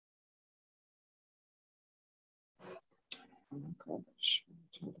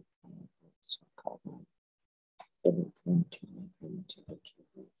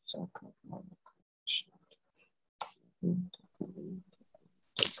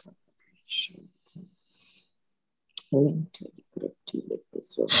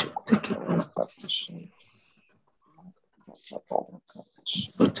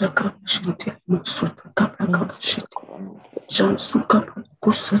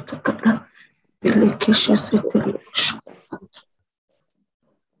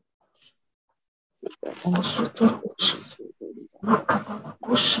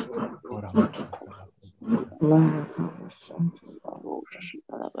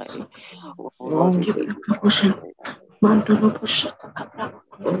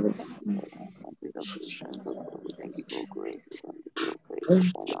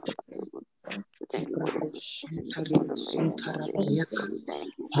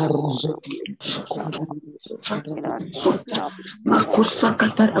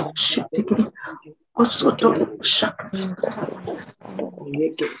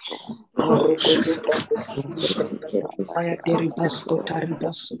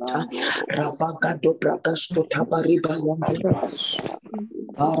Rabagado Bragasto Tabariba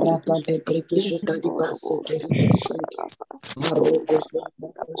Araga de Brigisuta di Basse Keribasanta Marogo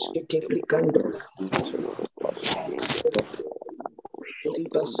Bragaske Brigando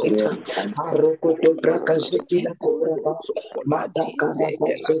Ribasita Marogo de Bragazeti la Coraba Madaka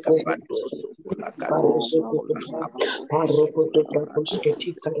Rabasoko Marogo de Bragaske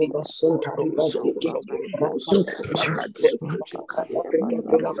Caribasanta Ribasiki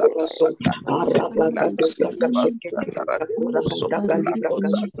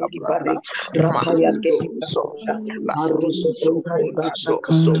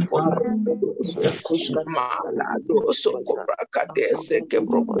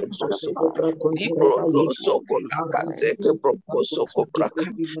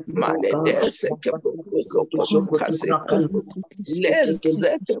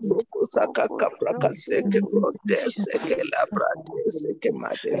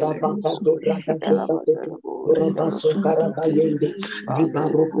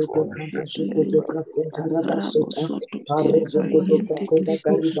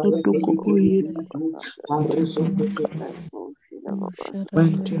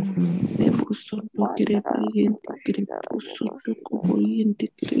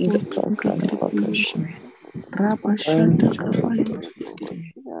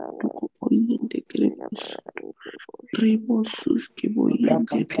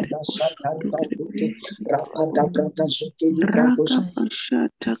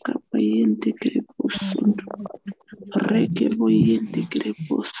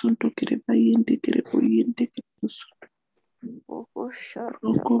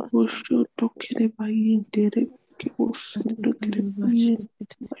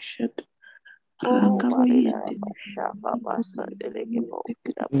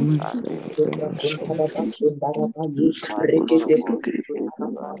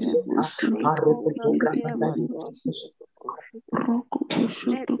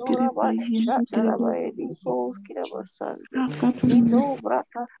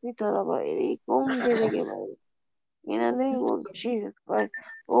in the name of Jesus Christ.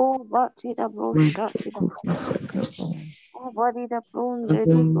 Oh, Batida Bro Shatida. Oh, Badida Brunde,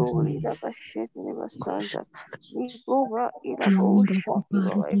 Digo, Rida Bashet, Never Santa. Digo, Ida Bo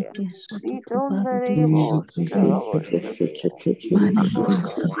Shatida. Didonda Rebo,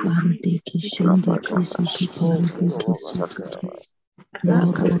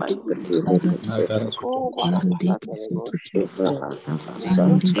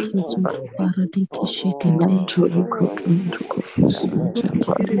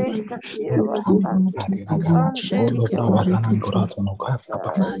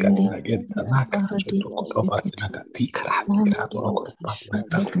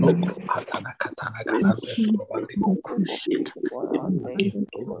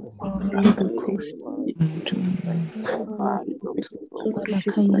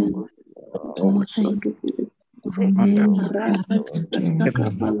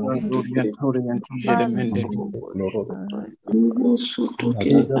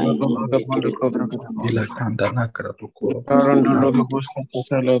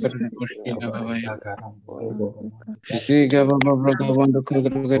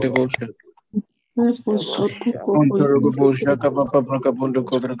 Ontorogo shaka papa prakapondo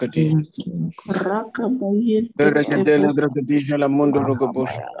kodrakati. Berekadele drakadisha la mundo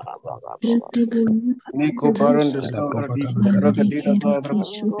rogobosh. Nico baron the snogradisha drakadila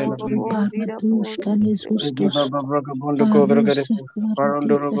badrakadila mundo. Baba prakapondo kodrakati. Baron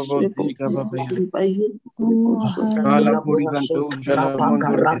the rogobos dika babaya. Ala puri ganto shala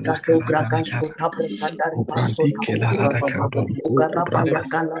mundo rogoboski. Baron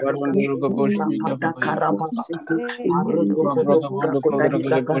the rogobosh dika babaya. Prakapondo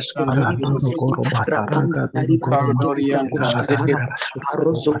kodrakati boshanda.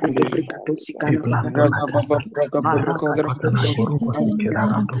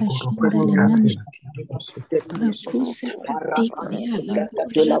 Parorianta.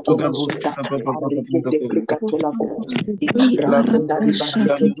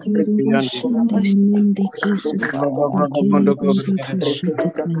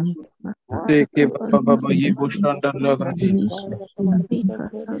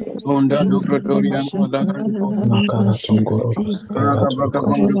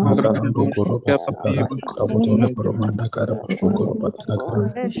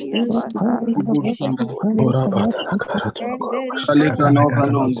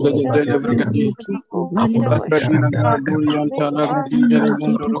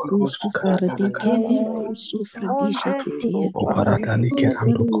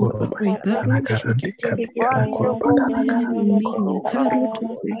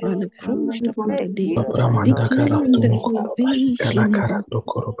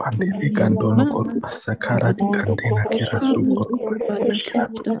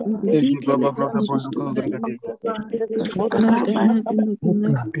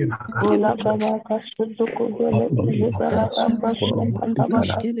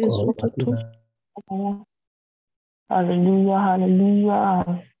 Hallelujah,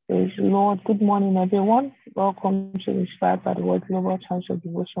 hallelujah. Praise the Lord. Good morning, everyone. Welcome to Inspired by the Word Global Church of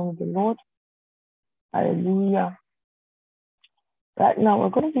Devotion with the Lord. Hallelujah. Right now, we're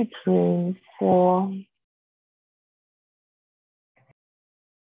going to be praying for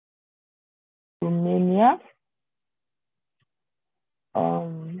Romania.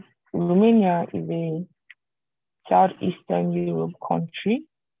 Romania is a southeastern Europe country.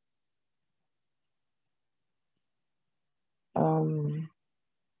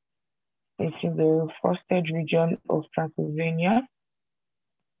 It's in the forested region of Transylvania.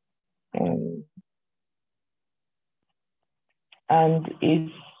 And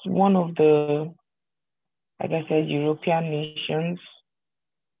it's one of the, like I said, European nations.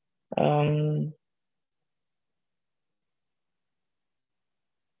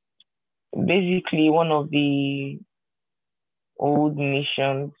 Basically, one of the old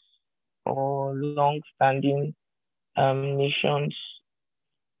nations or long-standing nations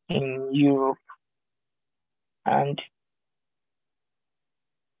in Europe. And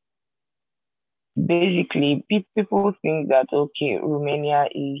basically, people think that, okay, Romania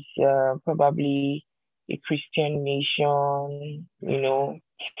is probably a Christian nation,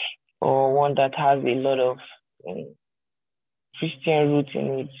 or one that has a lot of Christian roots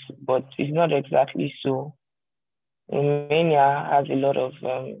in it, but it's not exactly so. Romania has a lot of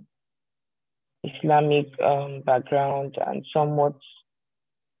Islamic background and somewhat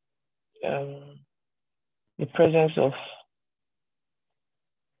the presence of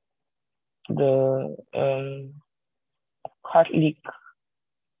the Catholic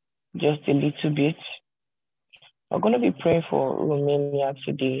just a little bit. We're going to be praying for Romania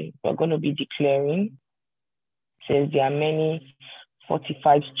today. We're going to be declaring, says there are many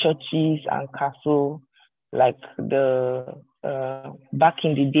fortified churches and castles like the back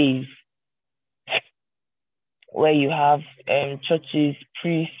in the days where you have churches,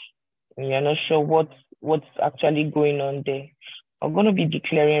 priests, and you're not sure what's actually going on there. I'm going to be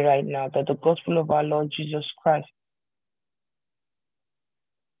declaring right now that the gospel of our Lord Jesus Christ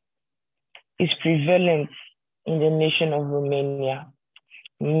is prevalent in the nation of Romania.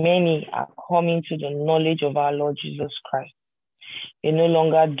 Many are coming to the knowledge of our Lord Jesus Christ. They no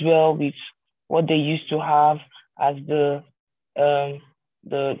longer dwell with what they used to have as the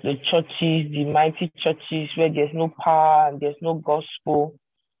churches, the mighty churches where there's no power and there's no gospel.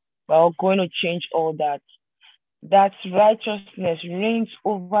 We're going to change all that. That righteousness reigns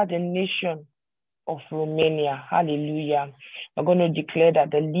over the nation of Romania. Hallelujah. We're going to declare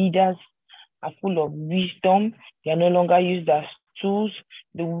that the leaders are full of wisdom. They are no longer used as tools.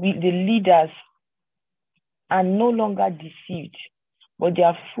 The leaders are no longer deceived, but they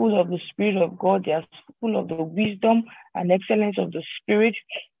are full of the Spirit of God. They are full of the wisdom and excellence of the Spirit.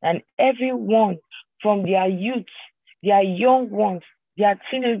 And everyone from their youth, their young ones, their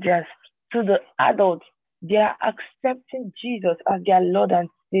teenagers, to the adults, they are accepting Jesus as their Lord and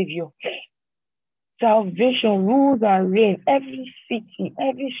Savior. Salvation rules and reigns every city,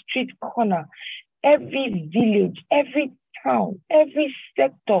 every street corner, every village, every town, every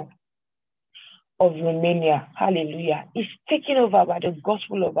sector of Romania. Hallelujah. Is taken over by the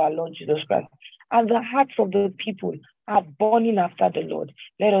gospel of our Lord Jesus Christ. And the hearts of the people are burning after the Lord.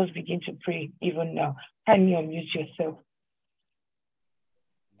 Let us begin to pray even now. Can you unmute yourself?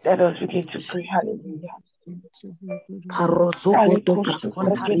 Let us begin to pray. Hallelujah.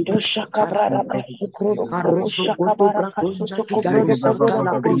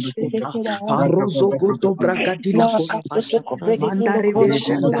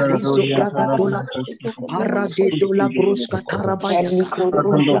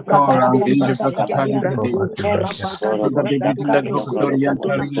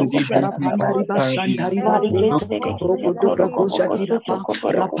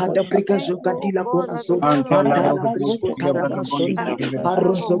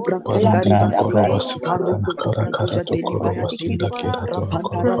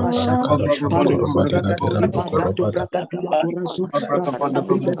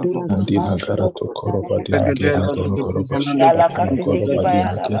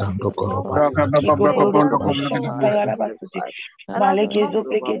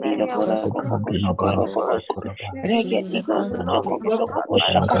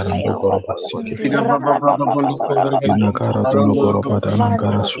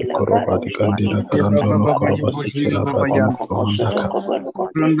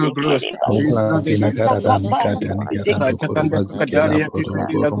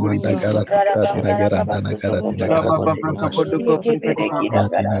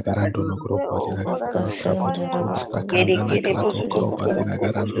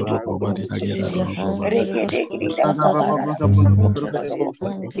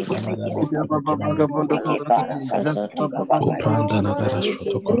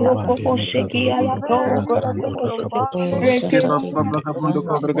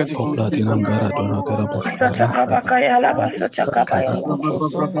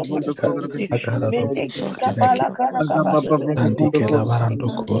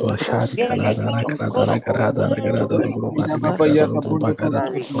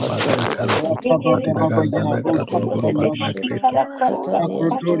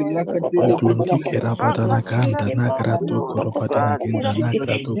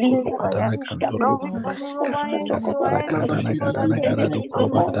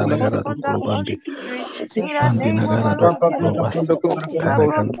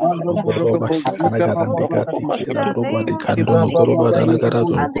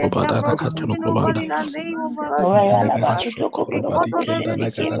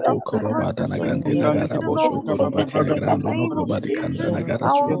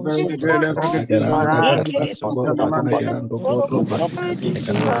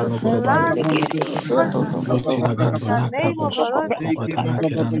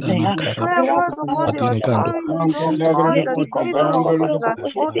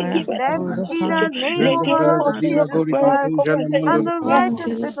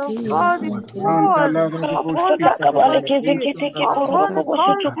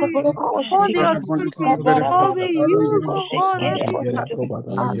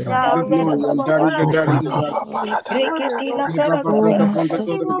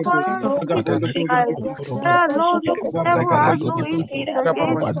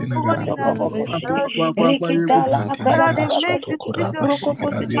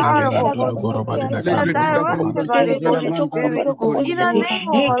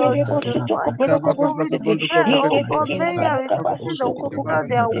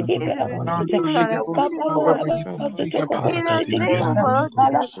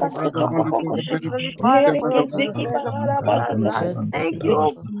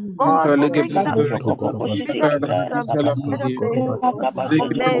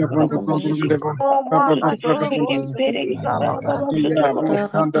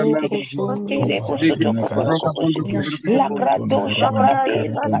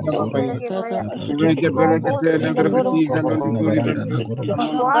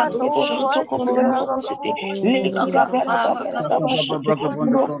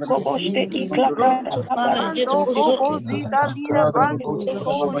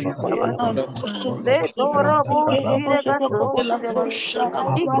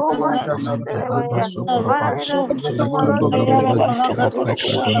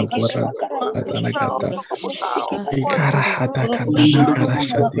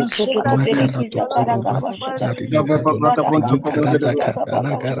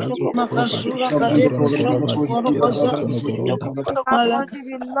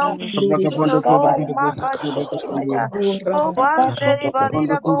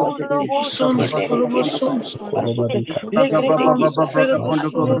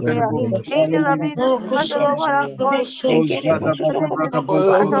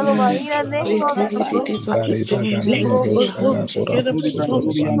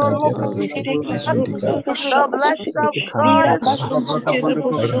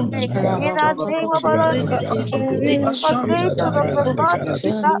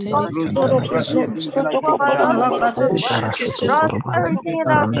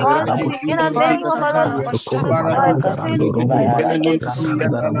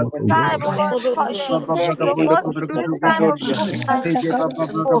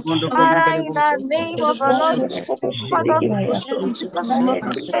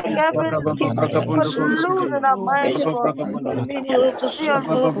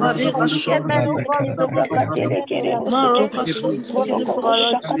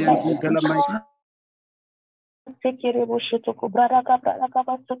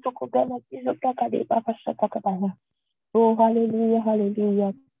 Oh, hallelujah,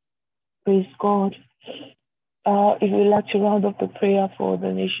 hallelujah. Praise God. If you'd like to round up the prayer for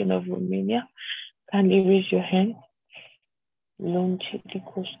the nation of Romania, kindly raise your hand.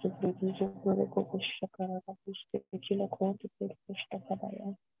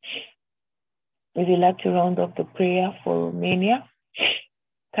 If you'd like to round up the prayer for Romania,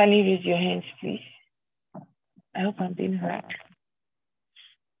 kindly raise your hands, please. I hope I'm being heard.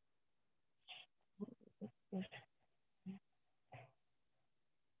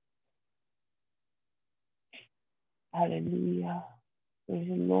 Hallelujah. Praise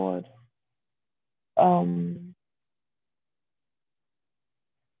the Lord.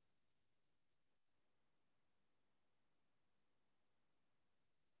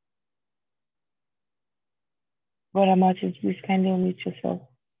 Brother Martin, please kindly unmute yourself.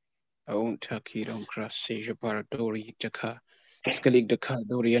 Skalig the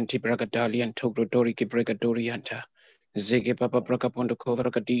Dorianti Bragadalian Togro Doriki Brigadorianta. Zege Papa Bragapondo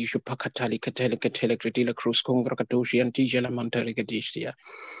Kodrakadishu Pakatali Katelekatelekradila Cruz Kongrakadoshi and Tijala Montaligadistia.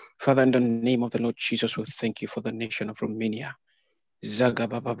 Father, in the name of the Lord Jesus, we thank you for the nation of Romania. Zaga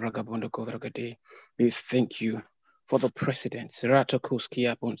Baba Bragabondo Kodrakade. We thank you for the president,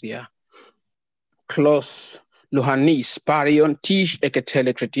 Ratokuskia Ponzia. Klaus Luhanis, Parion Tish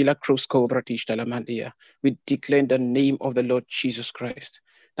Ekatelekradila Cruz Kodratish Talamandia. We declare in the name of the Lord Jesus Christ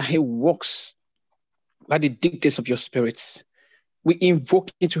that he walks by the dictates of your spirits. We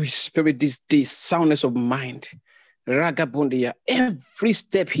invoke into his spirit this soundness of mind. Ragabundia, every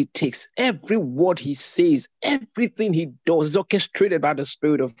step he takes, every word he says, everything he does is orchestrated by the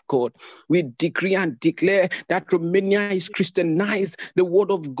Spirit of God. We decree and declare that Romania is Christianized. The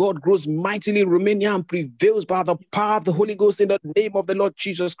word of God grows mightily in Romania and prevails by the power of the Holy Ghost in the name of the Lord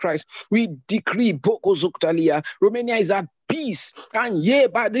Jesus Christ. We decree Boko Zuktalia. Romania is at peace, and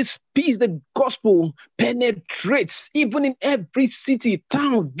by this peace the gospel penetrates even in every city,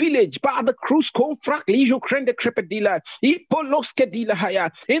 town, village, by the cruz confrac lijo krende crepedila ipoloskedila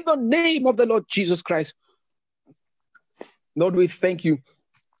haya in the name of the Lord Jesus Christ. Lord, we thank you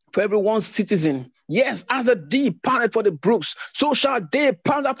for every one citizen. Yes, as a deep parted for the brooks, so shall they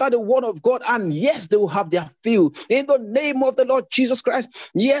pound after the word of God, and yes, they will have their fill in the name of the Lord Jesus Christ.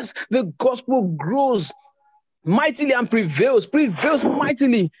 Yes, the gospel grows mightily and prevails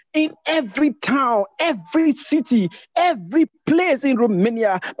mightily in every town, every city, every place in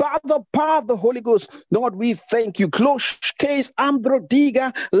Romania by the power of the Holy Ghost. Lord, we thank you. Close case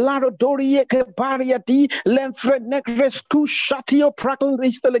Ambrodiga, Larodorie, Bariati, Lenfrenegrescu, Shatio,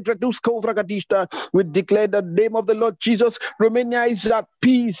 Praklistelegradusko. We declare the name of the Lord Jesus. Romania is at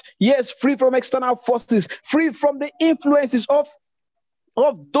peace. Yes, free from external forces, free from the influences of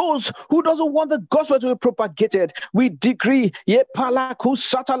those who doesn't want the gospel to be propagated. We decree everyone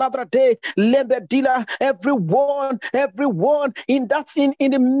in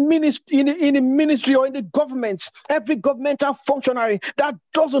the ministry or in the governments, every governmental functionary that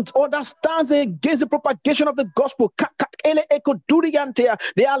doesn't understand against the propagation of the gospel, they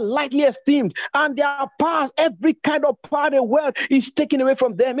are lightly esteemed, and their powers, every kind of power in the world is taken away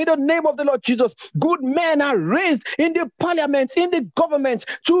from them. In the name of the Lord Jesus, good men are raised in the parliaments, in the government,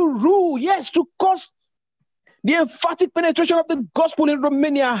 to rule, yes, to cause the emphatic penetration of the gospel in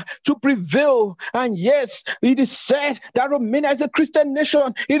Romania to prevail. And yes, it is said that Romania is a Christian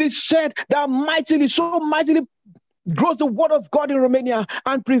nation. It is said that so mightily grows the word of God in Romania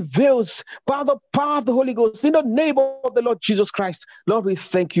and prevails by the power of the Holy Ghost in the name of the Lord Jesus Christ. Lord, we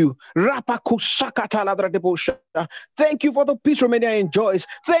thank you. Thank you for the peace Romania enjoys.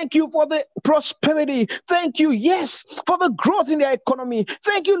 Thank you for the prosperity. Thank you, yes, for the growth in their economy.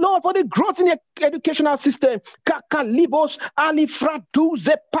 Thank you, Lord, for the growth in their educational system.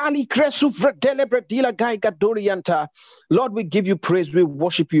 Lord, we give you praise. We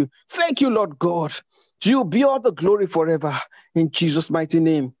worship you. Thank you, Lord God. To you be all the glory forever. In Jesus' mighty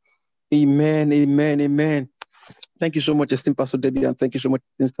name. Amen, amen, amen. Thank you so much, esteemed Pastor Debbie, and thank you so much,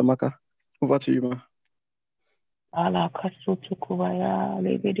 Mr. Maka. Over to you, ma.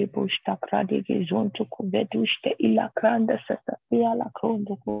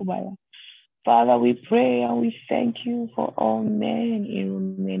 Father, we pray and we thank you for all men in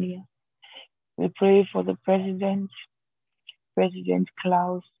Romania. We pray for the President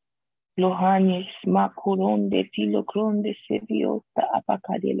Klaus Iohannis Macuronde Filocronde Seviosta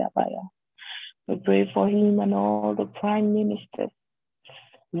Apacadelabaya. We pray for him and all the prime ministers,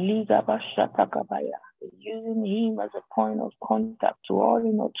 Liga Bashatakabaya, using him as a point of contact to all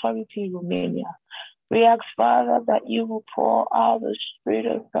in authority in Romania. We ask, Father, that you will pour out the spirit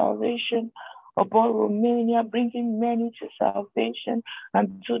of salvation upon Romania, bringing many to salvation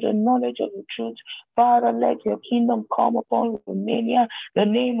and to the knowledge of the truth. Father, let your kingdom come upon Romania. The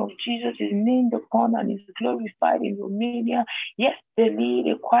name of Jesus is named upon and is glorified in Romania. Yes, they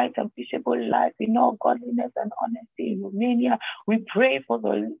lead a quiet and peaceable life in all godliness and honesty in Romania. We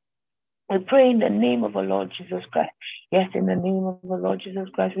pray in the name of the Lord Jesus Christ. Yes, in the name of the Lord Jesus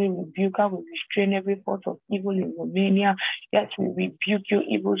Christ, we rebuke and we restrain every force of evil in Romania. Yes, we rebuke you,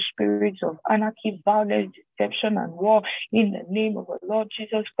 evil spirits of anarchy, violence, deception, and war. In the name of the Lord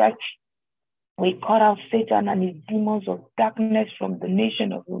Jesus Christ, we cut out Satan and his demons of darkness from the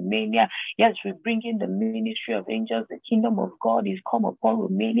nation of Romania. Yes, we bring in the ministry of angels. The kingdom of God is come upon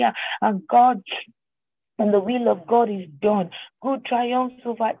Romania, and the will of God is done. Good triumphs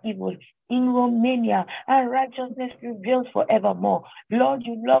over evil in Romania, and righteousness prevails forevermore. Lord,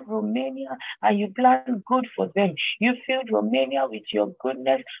 you love Romania and you plan good for them. You filled Romania with your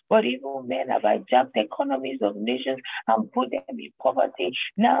goodness, but evil men have hijacked the economies of nations and put them in poverty.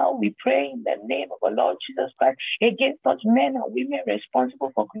 Now we pray in the name of the Lord Jesus Christ against such men and women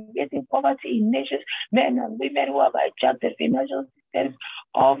responsible for creating poverty in nations, men and women who have hijacked the financial systems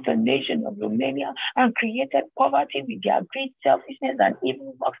of the nation of Romania and created poverty with their great selfishness and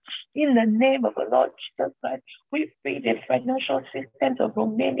evil works. In the name of the Lord Jesus Christ, we free the financial systems of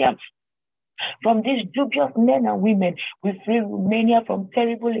Romania from these dubious men and women. We free Romania from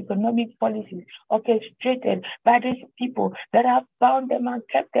terrible economic policies orchestrated by these people that have bound them and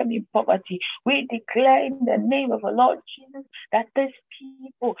kept them in poverty. We declare in the name of the Lord Jesus that these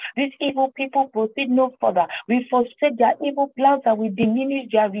evil people proceed no further. We frustrate their evil plans and we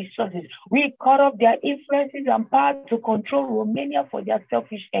diminish their resources. We cut off their influences and power to control Romania for their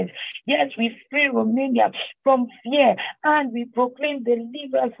selfish ends. Yes, we free Romania from fear and we proclaim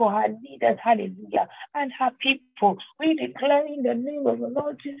deliverance for her leaders. Hallelujah. And her people. We declare in the name of the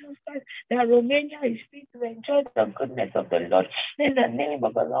Lord Jesus Christ that Romania is fit to enjoy the goodness of the Lord. In the name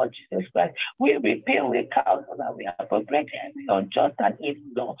of the Lord Jesus Christ, we repeal, we counsel, and we appropriate every unjust and evil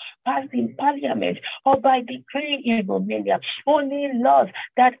law passed in parliament or by decree in Romania. Only laws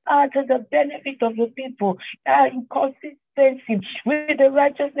that are to the benefit of the people are inconsistent with the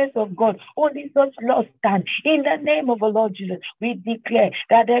righteousness of God. Only such laws stand. In the name of the Lord Jesus, we declare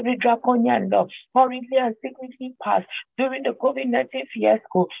that every draconian law hurriedly and secretly passed during the COVID-19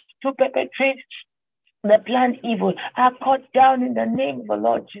 fiasco to perpetrate the planned evil are cut down in the name of the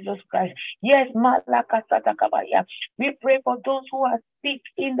Lord Jesus Christ. Yes, we pray for those who are sick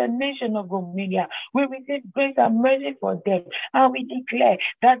in the nation of Romania. We receive grace and mercy for them, and we declare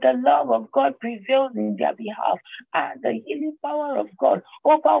that the love of God prevails in their behalf, and the healing power of God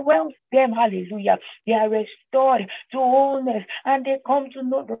overwhelms them. Hallelujah. They are restored to wholeness, and they come to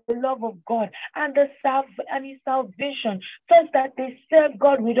know the love of God and His salvation, such that they serve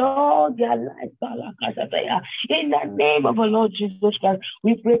God with all their life. In the name of the Lord Jesus Christ,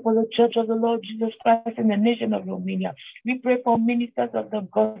 we pray for the Church of the Lord Jesus Christ in the nation of Romania. We pray for ministers of the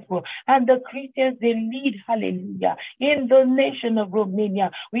gospel and the Christians they lead, hallelujah, in the nation of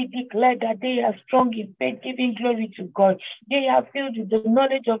Romania. We declare that they are strong in faith, giving glory to God. They are filled with the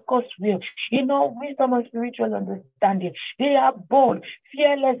knowledge of God's will, in all wisdom and spiritual understanding. They are bold,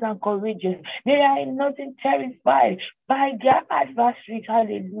 fearless, and courageous. They are in nothing terrified by their adversaries,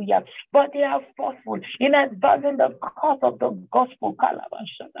 hallelujah. But they are forceful in advancing the cause of the gospel,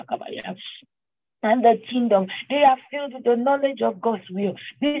 and the kingdom. They are filled with the knowledge of God's will.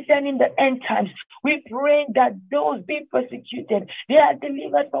 Discerning the end times, we pray that those being persecuted, they are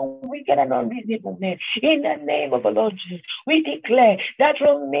delivered from wicked and unreasonable men. In the name of the Lord Jesus, we declare that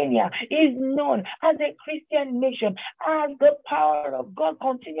Romania is known as a Christian nation, as the power of God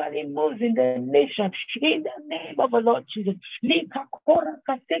continually moves in the nation. In the name of the Lord Jesus. Yes,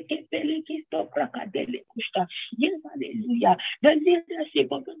 hallelujah. The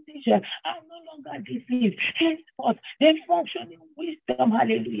leadership of the nation are no longer deceived. Henceforth, they function in wisdom,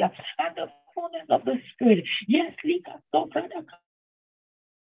 hallelujah, and the fullness of the Spirit. Yes,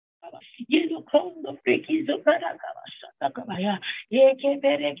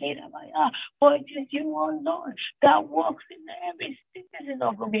 for it is you, O Lord, that works in every citizen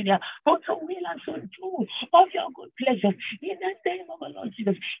of Romania, both to will and to do of your good pleasures. In the name of the Lord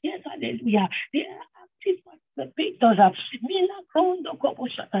Jesus. Yes, hallelujah. They are active participators in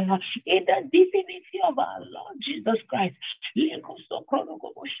the divinity of our Lord Jesus Christ.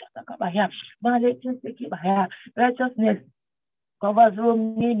 Righteousness covers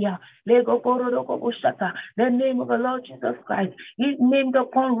Romania. The name of the Lord Jesus Christ is named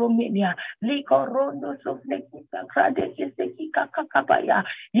upon Romania. Every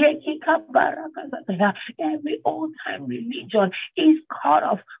old-time religion is cut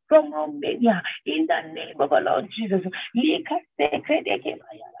off from Romania in the name of the Lord Jesus. There's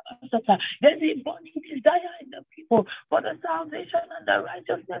a burning desire in the people for the salvation and the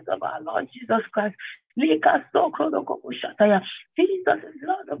righteousness of our Lord Jesus Christ. Jesus is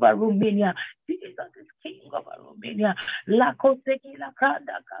Lord over Romania. Jesus is King over Romania. La Koseki la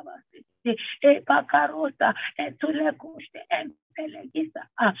Kranda Kabasi, Epakarosa, Etulekuste, Empelegisa,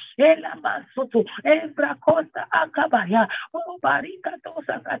 Ela Masutu, Embracosta, Akabaya, Obarika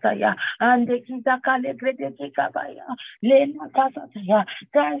Tosa Kataya, and the Kizakale Grede Kabaya, Lena Kasataya,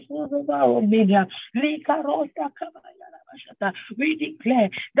 Christ over Romania, Lika Rosta Kabaya. We declare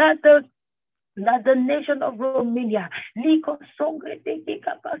that the nation of Romania is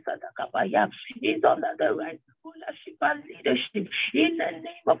under the right rulership and leadership in the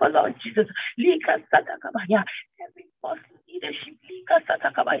name of the Lord Jesus. Every false leadership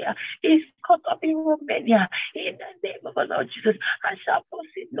is caught up in Romania in the name of the Lord Jesus and shall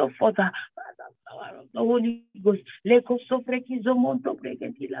proceed no further by the power of the Holy Ghost.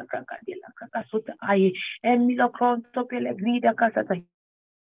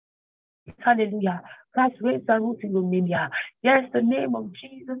 Hallelujah. Christ raised the root in Romania. Yes, the name of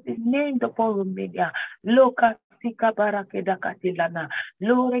Jesus is named upon Romania. Loka Sika Barakeda Katilana.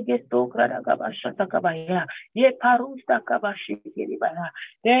 Loregesto Gradagabashatakabaya. Ye Parusta Kabashikiribaya.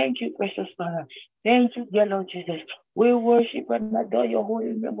 Thank you, precious Father. Thank you, dear Lord Jesus. We worship and adore your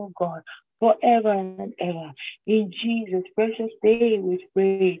holy name, of God, forever and ever. In Jesus' precious name we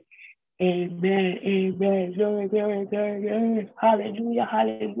pray. Amen. Amen. Glory, glory, glory, glory. Hallelujah.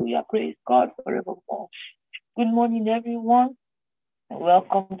 Hallelujah. Praise God forevermore. Good morning, everyone.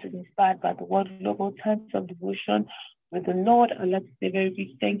 Welcome to the Inspired by the Word Global Times of Devotion with the Lord. I'd like to say a very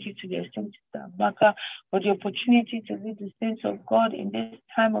big thank you to the esteemed Sister Amaka for the opportunity to lead the saints of God in this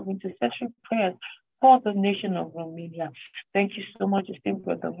time of intercessory prayers for the nation of Romania. Thank you so much, esteemed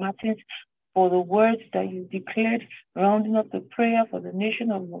Brother Martins, for the words that you declared, rounding up the prayer for the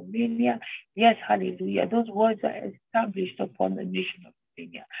nation of Romania. Yes, hallelujah. Those words are established upon the nation of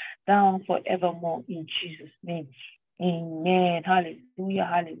Romania, down forevermore in Jesus' name. Amen. Hallelujah.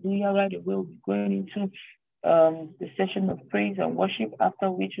 Hallelujah. Right away, we'll be going into the session of praise and worship,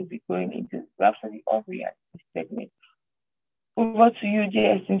 after which we'll be going into Rhapsody of Reality segment. Over to you,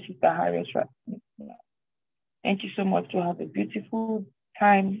 JSN Sister Harriet. Thank you so much. To have a beautiful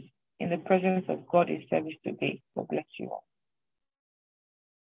time in the presence of God in service today. God bless you all.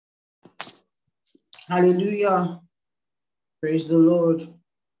 Hallelujah. Praise the Lord.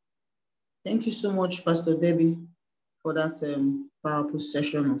 Thank you so much, Pastor Debbie, for that powerful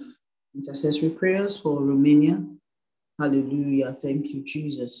session of intercessory prayers for Romania. Hallelujah. Thank you,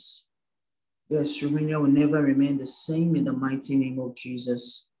 Jesus. Yes, Romania will never remain the same in the mighty name of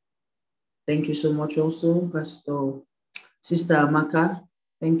Jesus. Thank you so much also, Pastor Sister Amaka.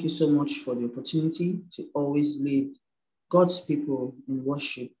 Thank you so much for the opportunity to always lead God's people in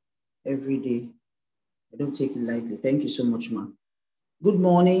worship every day. I don't take it lightly. Thank you so much, ma. Good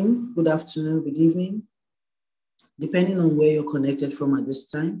morning, good afternoon, good evening. Depending on where you're connected from at this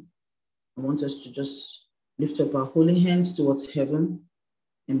time, I want us to just lift up our holy hands towards heaven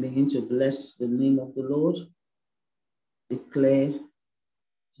and begin to bless the name of the Lord. Declare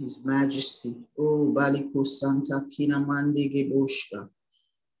His Majesty. Oh, Baliko Santa Kinamande Geboshka.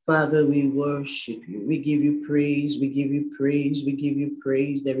 Father, we worship you. We give you praise. We give you praise. We give you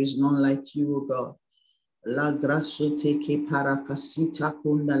praise. There is none like you, O God. La grasso teke parakasita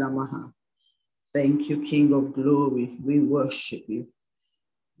kundalamaha. Thank you, King of glory. We worship you.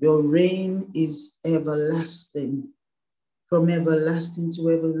 Your reign is everlasting. From everlasting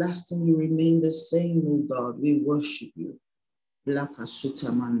to everlasting, you remain the same, O God. We worship you.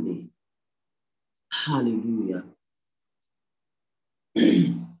 Blakasuta Mande. Hallelujah.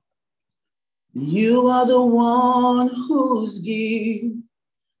 You are the one who's given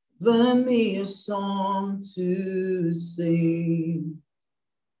me a song to sing,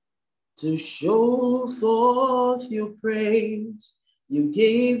 to show forth your praise. You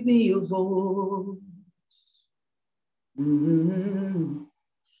gave me a voice.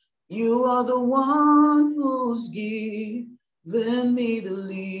 You are the one who's given me the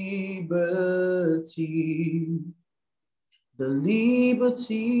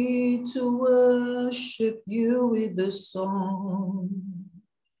liberty to worship you with a song.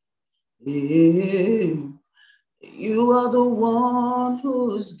 Yeah. You are the one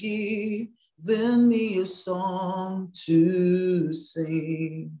who's given me a song to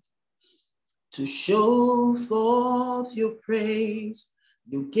sing, to show forth your praise.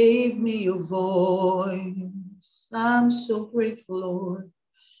 You gave me a voice. I'm so grateful, Lord.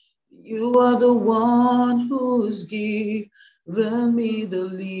 You are the one who's given me the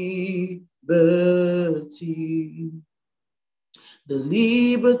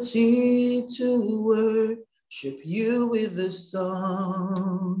liberty to worship you with a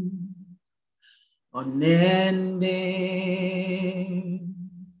song unending.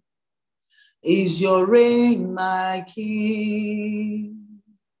 Is your reign, my King?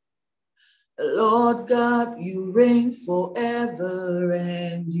 Lord God, you reign forever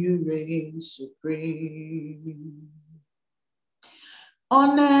and you reign supreme.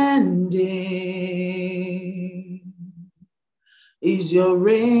 Unending is your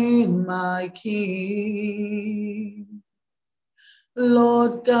reign, my King.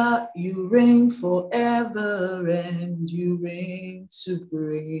 Lord God, you reign forever and you reign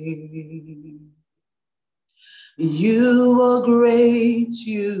supreme. You are great,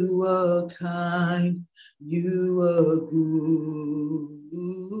 you are kind, you are good.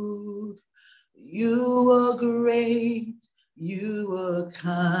 You are great, you are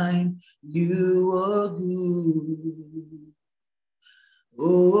kind, you are good.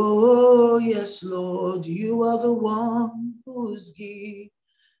 Oh, yes, Lord, you are the one who's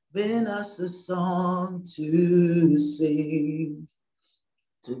given us a song to sing,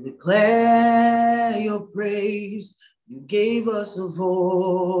 to declare your praise. You gave us a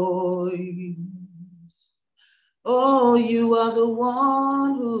voice. Oh, you are the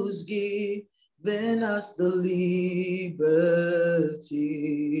one who's given us the liberty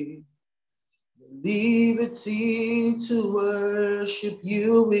to worship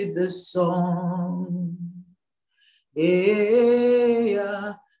you with the song.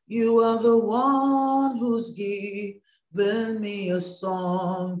 Yeah, you are the one who's given me a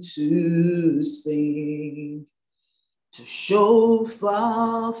song to sing, to show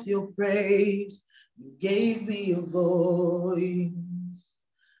forth your praise. You gave me a voice.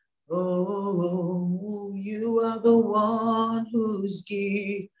 Oh, you are the one who's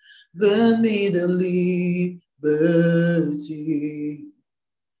given me the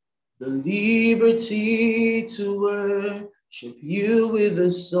liberty to worship you with a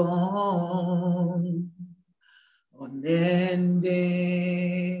song unending.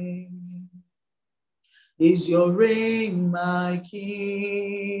 Is your reign, my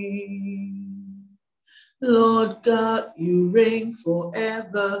King? Lord God, you reign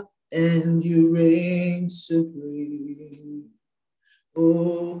forever and you reign supreme.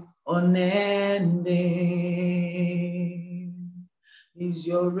 Oh, unending is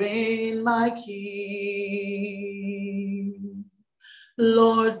your reign, my King.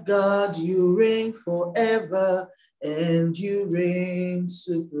 Lord God, you reign forever and you reign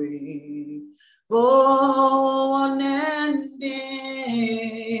supreme. Oh, unending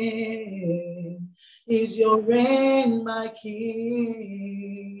is your reign, my King.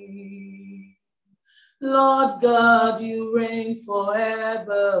 Lord God, you reign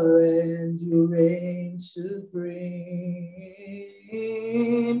forever and you reign supreme.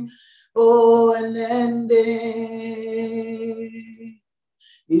 Oh, unending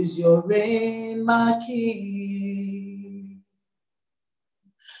is your reign, my King.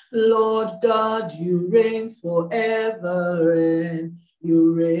 Lord God, you reign forever and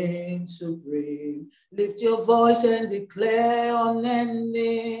you reign supreme. Lift your voice and declare unending.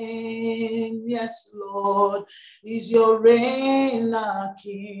 Yes, Lord, is your reign our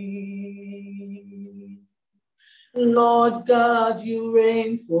King. Lord God, you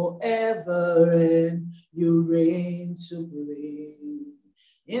reign forever and you reign supreme.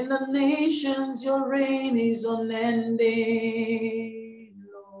 In the nations, your reign is unending,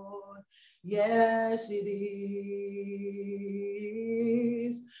 Lord. Yes, it is.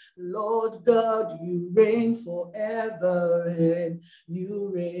 Lord God, you reign forever and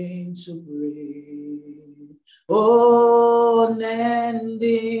you reign supreme. Unending,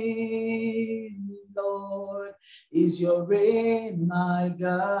 Lord, is your reign, my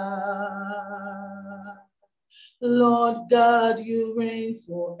God. Lord God, you reign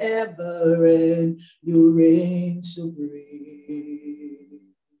forever and you reign supreme.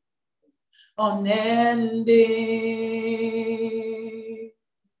 Unending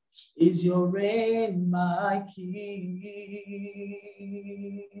is your reign, my King.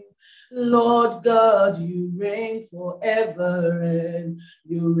 Lord God, you reign forever and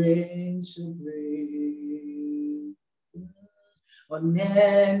you reign supreme.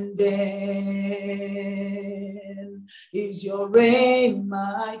 Unending is your reign,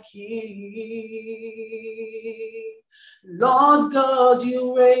 my King. Lord God,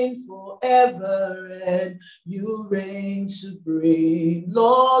 you reign forever and you reign supreme.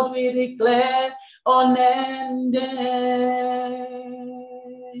 Lord, we declare unending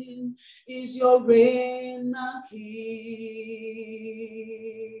is your reign, our King.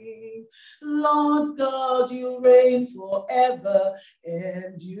 Lord God, you reign forever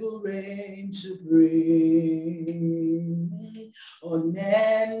and you reign supreme.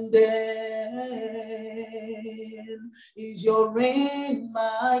 Unending is your reign,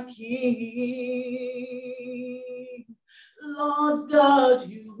 my King. Lord God,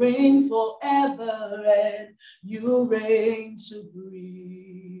 you reign forever and you reign supreme.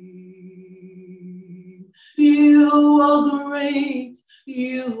 You are great,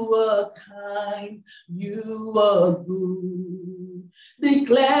 you are kind, you are good.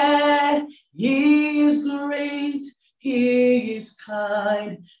 Declare he is great, he is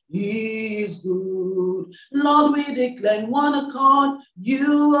kind, he is good. Lord, we declare in one accord,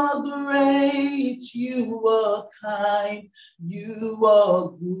 you are great, you are kind, you are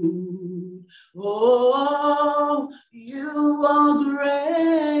good. Oh, you are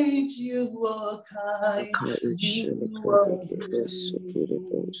great, you are kind, you are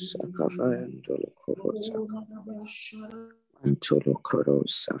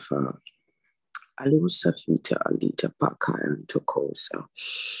Safa. Alusa Fita Alita Pakayan Tokosa.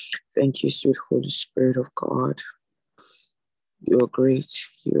 Thank you, sweet Holy Spirit of God. You are great,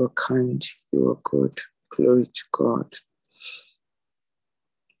 you are kind, you are good. Glory to God.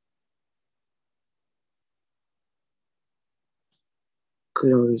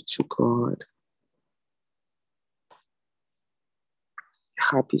 Glory to God.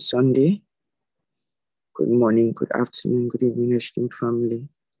 Happy Sunday. Good morning, good afternoon, good evening, esteemed family.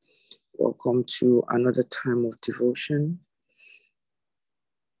 Welcome to another time of devotion.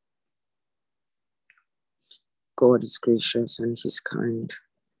 God is gracious and He's kind.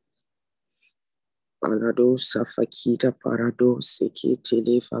 Balado Safakita Parado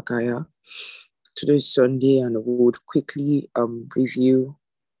Sekitele Fakaya. Today's Sunday, and we would quickly review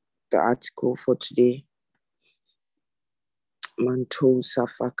the article for today. Manto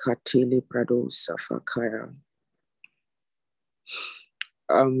Safakatele Prado Safakaya.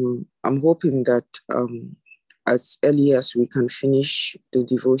 I'm hoping that as early as we can finish the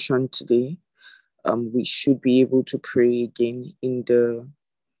devotion today, we should be able to pray again in the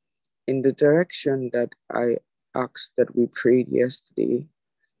direction that I asked that we prayed yesterday,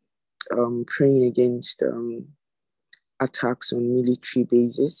 praying against attacks on military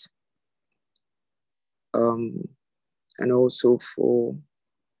bases, and also for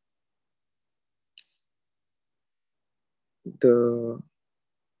the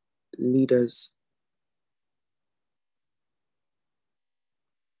leaders.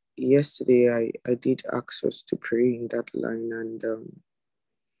 Yesterday, I did ask us to pray in that line, and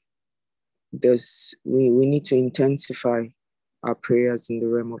we need to intensify our prayers in the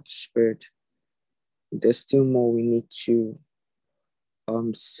realm of the Spirit. There's still more we need to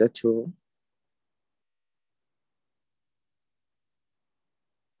settle.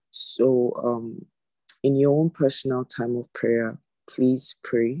 So in your own personal time of prayer, please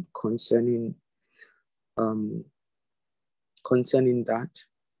pray concerning that.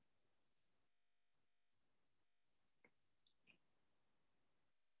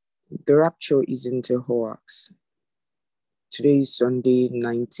 The rapture isn't a hoax. Today is Sunday,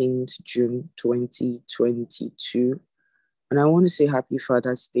 19th June 2022. And I want to say Happy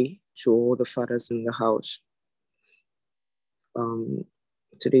Father's Day to all the fathers in the house.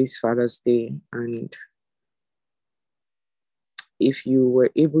 Today is Father's Day, and if you were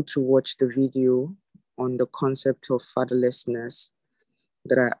able to watch the video on the concept of fatherlessness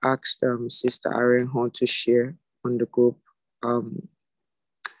that I asked Sister Aaron Hall to share on the group,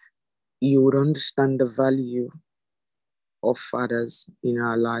 you would understand the value of fathers in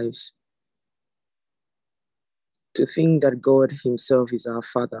our lives. To think that God himself is our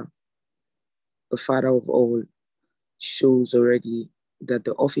Father, the Father of all, shows already that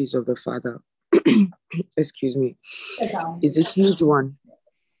the office of the Father, excuse me, is a huge one.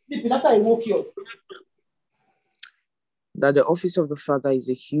 That the office of the Father is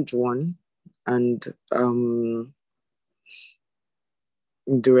a huge one, and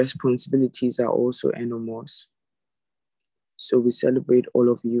the responsibilities are also enormous. So we celebrate all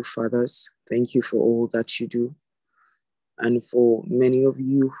of you fathers. Thank you for all that you do. And for many of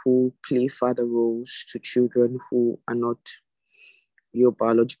you who play father roles to children who are not your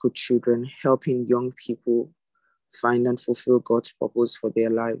biological children, helping young people find and fulfill God's purpose for their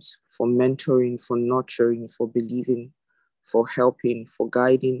lives, for mentoring, for nurturing, for believing, for helping, for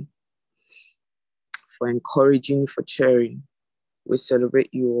guiding, for encouraging, for cheering. We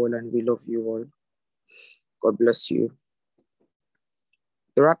celebrate you all and we love you all. God bless you.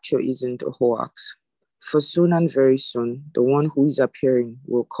 The rapture isn't a hoax. For soon and very soon, the one who is appearing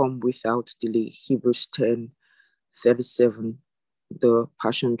will come without delay. Hebrews 10:37, the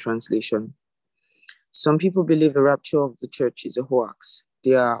Passion Translation. Some people believe the rapture of the church is a hoax.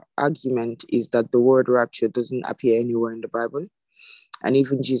 Their argument is that the word rapture doesn't appear anywhere in the Bible, and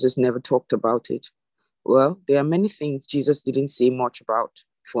even Jesus never talked about it. Well, there are many things Jesus didn't say much about.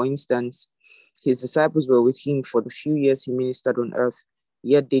 For instance, his disciples were with him for the few years he ministered on earth,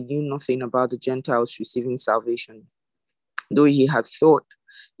 yet they knew nothing about the Gentiles receiving salvation. Though he had taught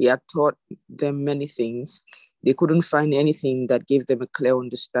them many things, they couldn't find anything that gave them a clear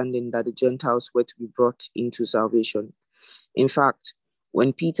understanding that the Gentiles were to be brought into salvation. In fact,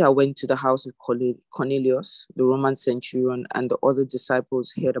 when Peter went to the house of Cornelius, the Roman centurion, and the other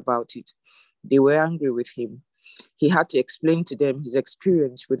disciples heard about it, they were angry with him. He had to explain to them his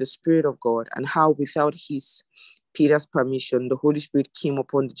experience with the Spirit of God and how without Peter's permission, the Holy Spirit came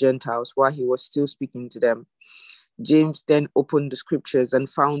upon the Gentiles while he was still speaking to them. James then opened the scriptures and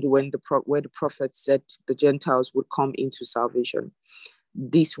found where the prophet said the Gentiles would come into salvation.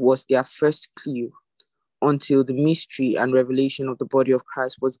 This was their first clue until the mystery and revelation of the body of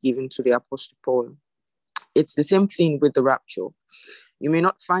Christ was given to the Apostle Paul. It's the same thing with the rapture. You may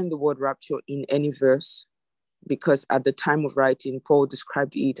not find the word rapture in any verse, because at the time of writing, Paul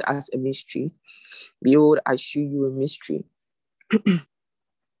described it as a mystery. Behold, I shew you a mystery.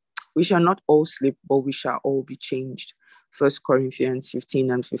 We shall not all sleep, but we shall all be changed. 1 Corinthians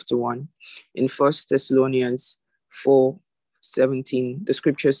 15:51. In 1 Thessalonians 4:17, the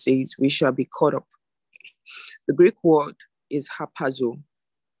scripture says, we shall be caught up. The Greek word is harpazo,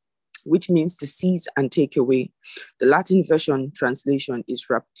 which means to seize and take away. The Latin version translation is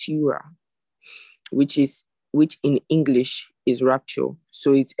raptura, which in English is rapture.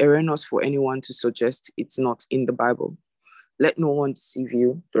 So it's erroneous for anyone to suggest it's not in the Bible. Let no one deceive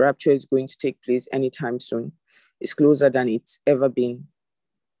you. The rapture is going to take place anytime soon. It's closer than it's ever been.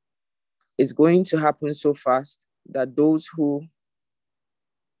 It's going to happen so fast that those who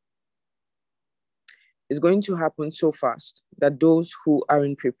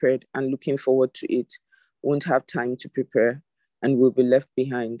aren't prepared and looking forward to it won't have time to prepare and will be left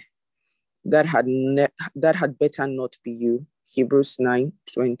behind. That had better not be you. Hebrews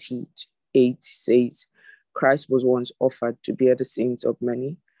 9:28 says, Christ was once offered to bear the sins of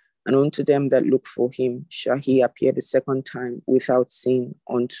many, and unto them that look for him shall he appear the second time without sin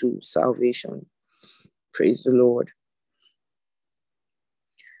unto salvation. Praise the Lord.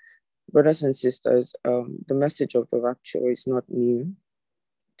 Brothers and sisters, the message of the rapture is not new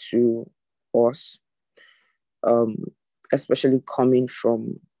to us, especially coming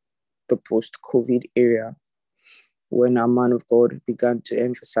from the post-COVID era, when our man of God began to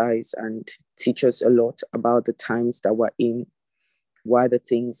emphasize and teach us a lot about the times that we're in, why the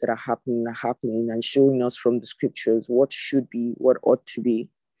things that are happening, and showing us from the scriptures what should be, what ought to be.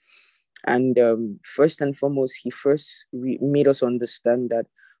 And first and foremost, he made us understand that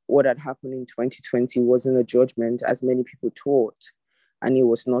what had happened in 2020 wasn't a judgment, as many people thought, and it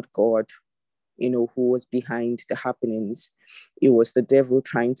was not God, who was behind the happenings. It was the devil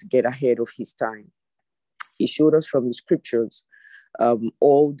trying to get ahead of his time. He showed us from the scriptures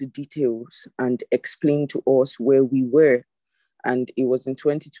all the details and explain to us where we were. And it was in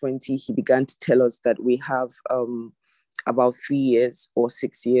 2020, he began to tell us that we have about 3 years or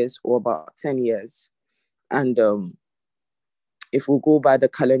 6 years or about 10 years. And if we go by the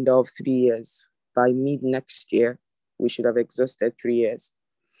calendar of 3 years, by mid next year, we should have exhausted 3 years.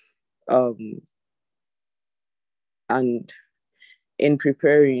 And in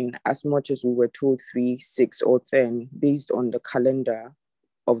preparing, as much as we were told 3, 6, or 10, based on the calendar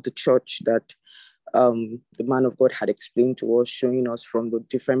of the church that the man of God had explained to us, showing us from the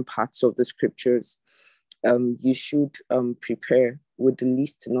different parts of the scriptures, you should prepare with the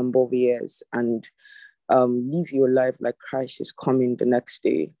least number of years and live your life like Christ is coming the next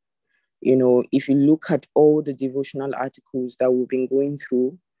day. You know, if you look at all the devotional articles that we've been going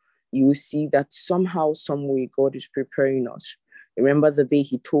through, you will see that somehow, some way, God is preparing us. Remember the day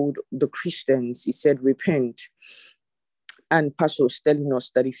he told the Christians, he said, repent. And Pastor was telling us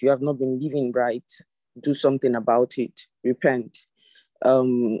that if you have not been living right, do something about it, repent.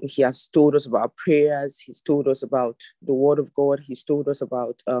 He has told us about prayers. He's told us about the word of God. He's told us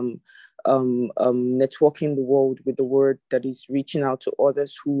about networking the world with the word, that is reaching out to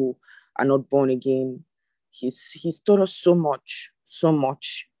others who are not born again. He's taught us so much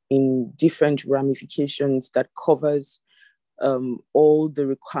in different ramifications that covers all the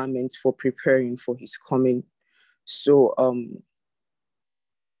requirements for preparing for his coming. So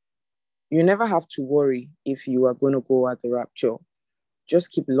you never have to worry if you are going to go at the rapture.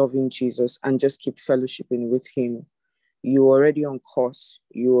 Just keep loving Jesus and just keep fellowshipping with him. You're already on course.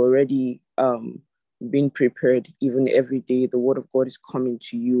 You're already being prepared. Even every day, the word of God is coming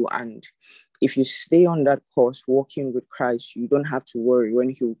to you. And if you stay on that course, walking with Christ, you don't have to worry when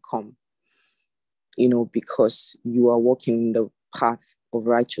he will come, you know, because you are walking in the path of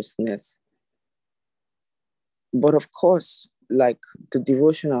righteousness. But of course, like the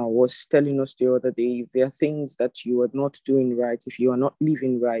devotional was telling us the other day, if there are things that you are not doing right, if you are not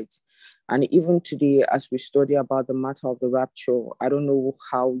living right, and even today, as we study about the matter of the rapture, I don't know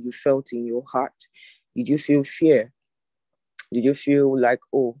how you felt in your heart. Did you feel fear? Did you feel like,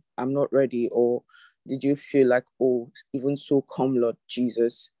 oh, I'm not ready? Or did you feel like, oh, even so, come, Lord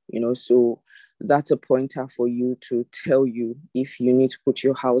Jesus? You know, so that's a pointer for you to tell you if you need to put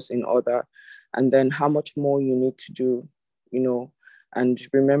your house in order, and then how much more you need to do, you know. And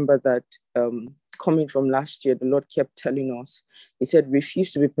remember that coming from last year, the Lord kept telling us, he said,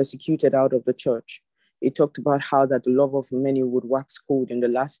 refuse to be persecuted out of the church. He talked about how that the love of many would wax cold in the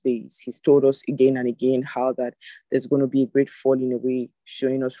last days. He's told us again and again how that there's going to be a great falling away,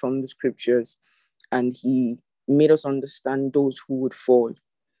 showing us from the scriptures. And he made us understand those who would fall.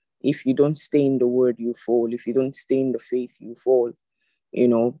 If you don't stay in the word, you fall. If you don't stay in the faith, you fall. You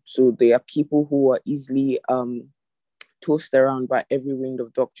know, so there are people who are easily tossed around by every wind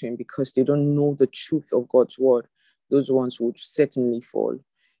of doctrine because they don't know the truth of God's word. Those ones would certainly fall.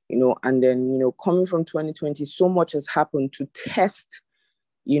 You know, and then, you know, coming from 2020, so much has happened to test,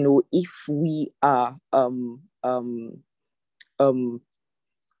 you know, if we are in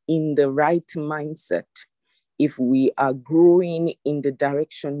the right mindset, if we are growing in the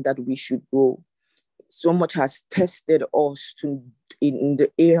direction that we should grow. So much has tested us in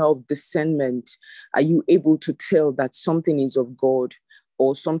the area of discernment. Are you able to tell that something is of God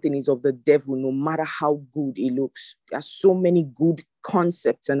or something is of the devil, no matter how good it looks? There are so many good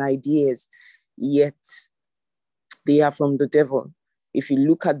concepts and ideas, yet they are from the devil. If you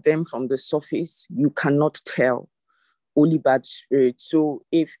look at them from the surface, you cannot tell. Only bad spirit. So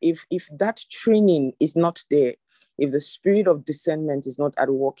if that training is not there, if the spirit of discernment is not at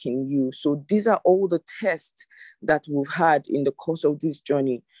work in you, so these are all the tests that we've had in the course of this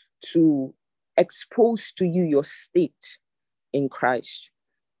journey to expose to you your state in Christ,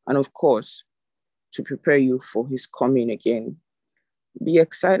 and of course to prepare you for his coming again. Be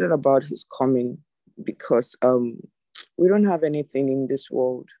excited about his coming, because we don't have anything in this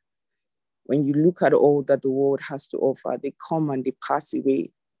world. When you look at all that the world has to offer, they come and they pass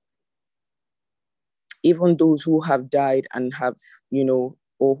away. Even those who have died and have, you know,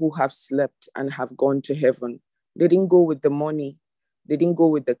 or who have slept and have gone to heaven, they didn't go with the money. They didn't go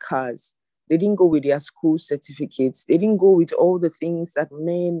with the cars. They didn't go with their school certificates. They didn't go with all the things that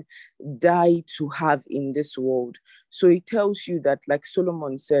men die to have in this world. So it tells you that, like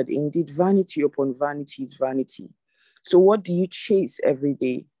Solomon said, indeed, vanity upon vanity is vanity. So what do you chase every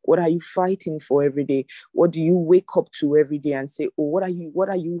day? What are you fighting for every day? What do you wake up to every day and say, oh, what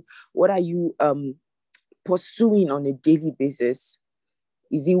are you pursuing on a daily basis?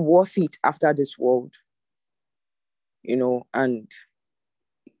 Is it worth it after this world? You know, and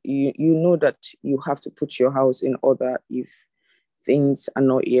you know that you have to put your house in order if things are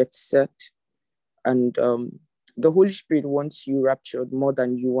not yet set. And the Holy Spirit wants you raptured more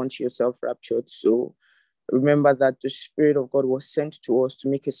than you want yourself raptured. So remember that the Spirit of God was sent to us to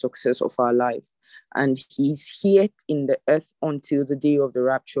make a success of our life. And he's here in the earth until the day of the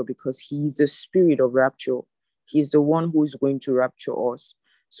rapture, because he's the Spirit of rapture. He's the one who is going to rapture us.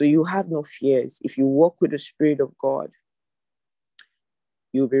 So you have no fears. If you walk with the Spirit of God,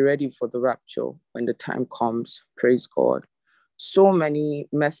 you'll be ready for the rapture when the time comes. Praise God. So many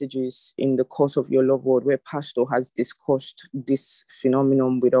messages in the course of your love word where Pastor has discussed this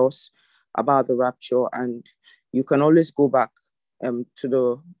phenomenon with us about the rapture, and you can always go back to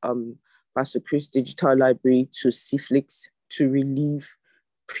the Pastor Chris Digital Library, to CFlix, to relieve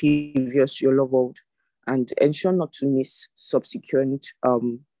previous your love word, and ensure not to miss subsequent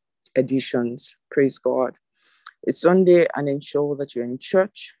editions. Praise God. It's Sunday, and ensure that you're in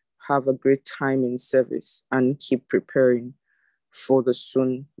church. Have a great time in service and keep preparing for the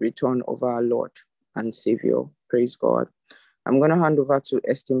soon return of our Lord and Savior. Praise God. I'm going to hand over to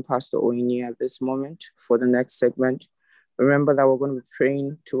esteemed Pastor Oyini at this moment for the next segment. Remember that we're going to be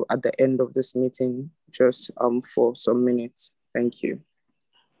praying at the end of this meeting, just for some minutes. Thank you.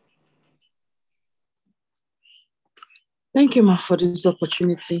 Thank you, Ma, for this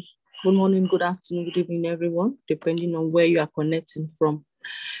opportunity. Good morning, good afternoon, good evening, everyone, depending on where you are connecting from.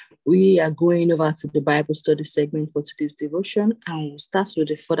 We are going over to the Bible study segment for today's devotion, and we'll start with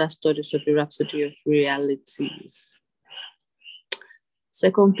the further studies of the Rhapsody of Realities.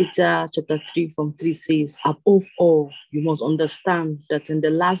 2 Peter chapter 3 from 3 says, above all, you must understand that in the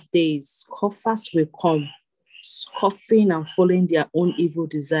last days, scoffers will come, scoffing and following their own evil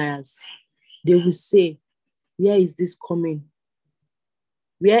desires. They will say, where is this coming?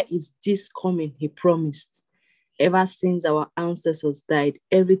 Where is this coming? He promised. Ever since our ancestors died,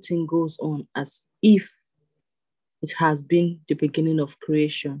 everything goes on as if it has been the beginning of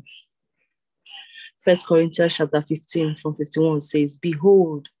creation. 1 Corinthians chapter 15 from 51 says,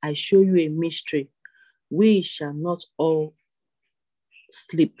 behold, I show you a mystery. We shall not all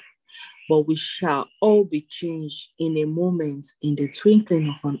sleep, but we shall all be changed in a moment, in the twinkling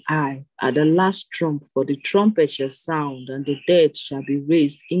of an eye, at the last trump, for the trumpet shall sound, and the dead shall be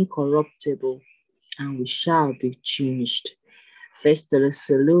raised incorruptible, and we shall be changed. 1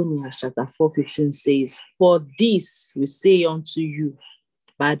 Thessalonians chapter 4:15 says, for this we say unto you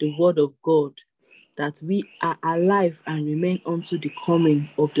by the word of God, that we are alive and remain unto the coming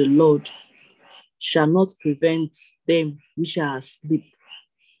of the Lord, shall not prevent them which are asleep.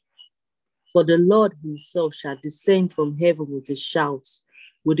 For the Lord himself shall descend from heaven with a shout,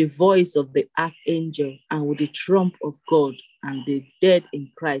 with the voice of the archangel, and with the trump of God, and the dead in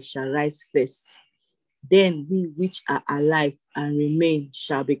Christ shall rise first. Then we which are alive and remain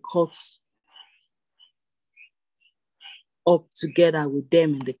shall be caught up together with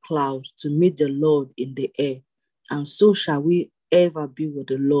them in the cloud to meet the Lord in the air, and so shall we ever be with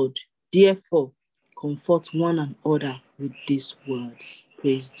the Lord. Therefore, comfort one another with these words.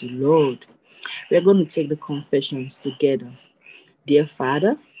 Praise the Lord. We're going to take the confessions together. Dear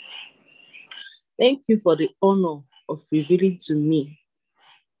Father, thank you for the honor of revealing to me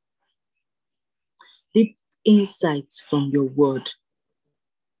deep insights from your word.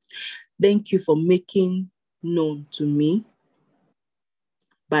 Thank you for making known to me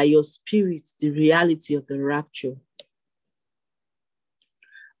by your Spirit the reality of the rapture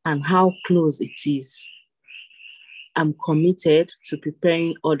and how close it is. I'm committed to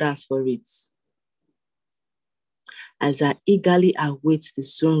preparing others for it, as I eagerly await the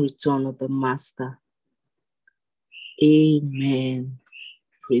soon return of the Master. Amen.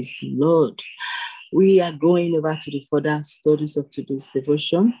 Praise the Lord. We are going over to the further studies of today's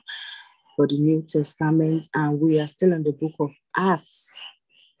devotion for the New Testament, and we are still in the book of Acts.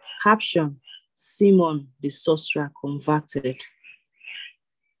 Caption, Simon the sorcerer converted.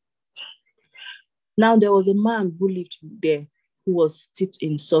 Now there was a man who lived there who was steeped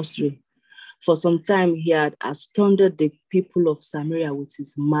in sorcery. For some time he had astounded the people of Samaria with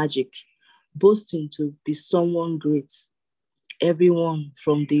his magic, boasting to be someone great. Everyone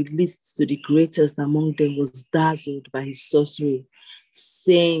from the least to the greatest among them was dazzled by his sorcery,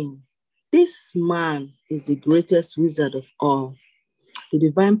 saying, this man is the greatest wizard of all. The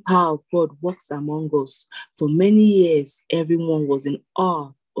divine power of God works among us. For many years, everyone was in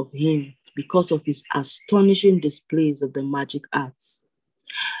awe of him because of his astonishing displays of the magic arts.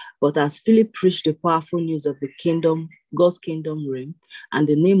 But as Philip preached the powerful news of the kingdom, God's kingdom reign, and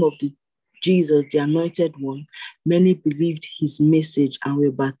the name of the Jesus, the Anointed One, many believed his message and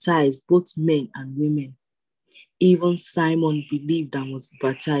were baptized, both men and women. Even Simon believed and was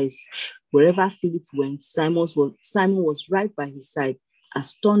baptized. Wherever Philip went, Simon was right by his side,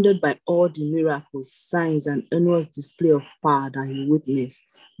 astounded by all the miracles, signs, and enormous display of power that he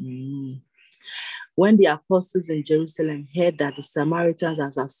witnessed. When the apostles in Jerusalem heard that the Samaritans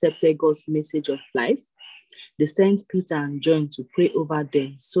had accepted God's message of life, they sent Peter and John to pray over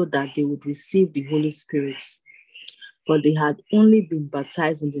them so that they would receive the Holy Spirit. For they had only been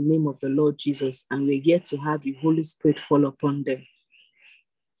baptized in the name of the Lord Jesus and were yet to have the Holy Spirit fall upon them.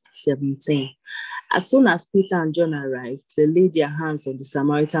 17. As soon as Peter and John arrived, they laid their hands on the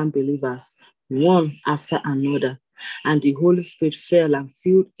Samaritan believers, one after another, and the Holy Spirit fell and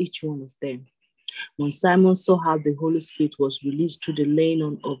filled each one of them. When Simon saw how the Holy Spirit was released through the laying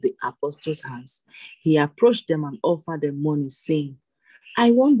on of the apostles' hands, he approached them and offered them money, saying,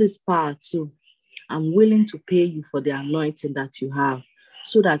 I want this power too. I'm willing to pay you for the anointing that you have,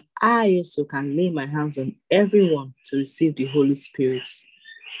 so that I also can lay my hands on everyone to receive the Holy Spirit.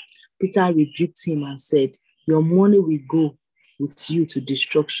 Peter rebuked him and said, your money will go with you to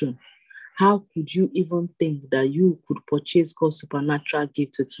destruction. How could you even think that you could purchase God's supernatural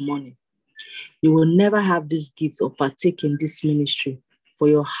gift with money? You will never have this gift or partake in this ministry, for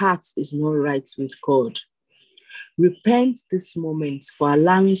your heart is not right with God. Repent this moment for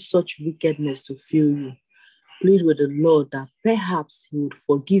allowing such wickedness to fill you. Plead with the Lord that perhaps he would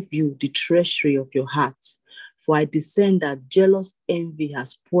forgive you the treachery of your heart. For I discern that jealous envy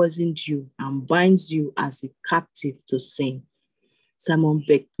has poisoned you and binds you as a captive to sin. Simon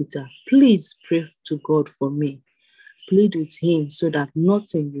begged Peter, please pray to God for me. Plead with him so that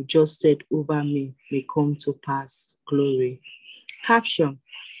nothing you just said over me may come to pass. Glory. Caption,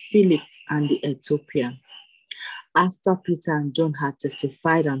 Philip and the Ethiopian. After Peter and John had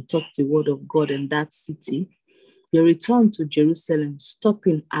testified and taught the word of God in that city, they returned to Jerusalem,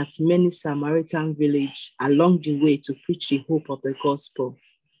 stopping at many Samaritan villages along the way to preach the hope of the gospel.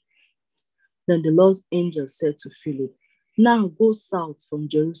 Then the Lord's angel said to Philip, now go south from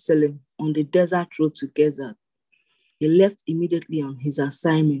Jerusalem on the desert road to Gaza. He left immediately on his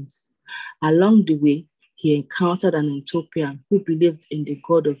assignments. Along the way, he encountered an Ethiopian who believed in the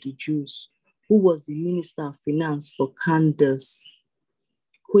God of the Jews, who was the minister of finance for Candace,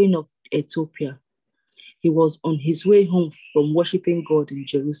 queen of Ethiopia. He was on his way home from worshiping God in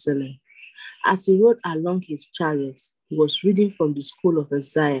Jerusalem. As he rode along his chariots, he was reading from the scroll of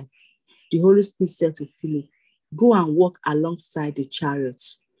Isaiah. The Holy Spirit said to Philip, go and walk alongside the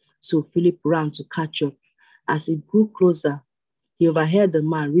chariots. So Philip ran to catch up. As he grew closer, he overheard the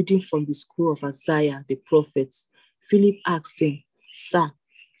man reading from the scroll of Isaiah, the prophet. Philip asked him, sir,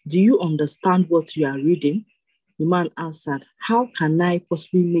 do you understand what you are reading? The man answered, how can I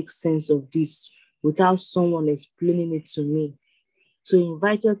possibly make sense of this without someone explaining it to me? So he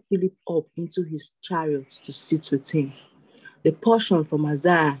invited Philip up into his chariot to sit with him. The portion from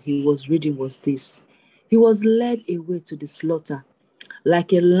Isaiah he was reading was this: he was led away to the slaughter,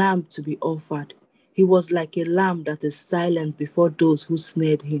 like a lamb to be offered. He was like a lamb that is silent before those who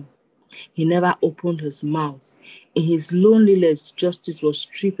snared him. He never opened his mouth. In his loneliness, justice was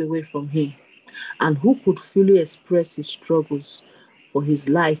stripped away from him. And who could fully express his struggles? For his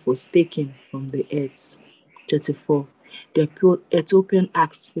life was taken from the earth. 34. The Ethiopian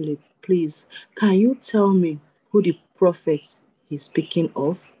asked Philip, please, can you tell me who the prophet he's speaking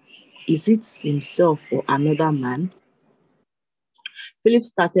of? Is it himself or another man? Philip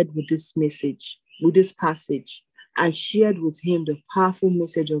started with this passage, and shared with him the powerful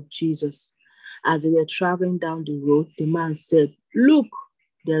message of Jesus. As they were traveling down the road, the man said, look,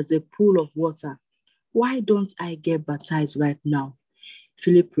 there's a pool of water. Why don't I get baptized right now?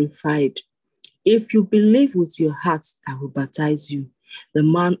 Philip replied, if you believe with your heart, I will baptize you. The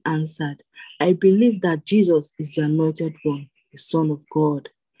man answered, I believe that Jesus is the anointed one, the Son of God.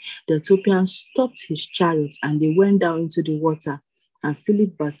 The Ethiopian stopped his chariot and they went down into the water, and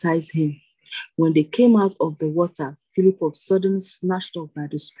Philip baptized him. When they came out of the water, Philip was suddenly snatched up by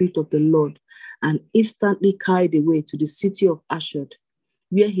the Spirit of the Lord and instantly carried away to the city of Ashdod,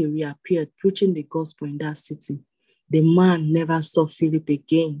 where he reappeared preaching the gospel in that city. The man never saw Philip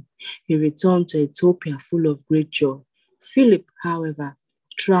again. He returned to Ethiopia full of great joy. Philip, however,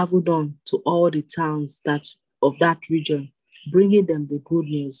 traveled on to all the towns of that region, bringing them the good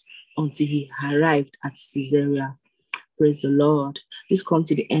news until he arrived at Caesarea. Praise the Lord. This comes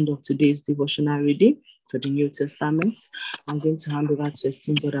to the end of today's devotional reading for the New Testament. I'm going to hand over to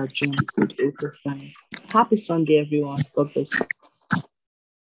esteemed Brother John for the Old Testament. Happy Sunday, everyone. God bless you.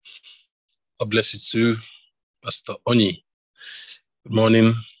 God bless you too, Pastor Oni. Good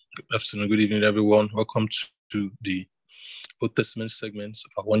morning, good afternoon, good evening, everyone. Welcome to the Old Testament segments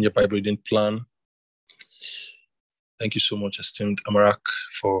of our one-year Bible reading plan. Thank you so much, esteemed Amarak,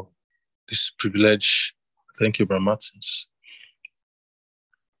 for this privilege. Thank you, Brother Martins,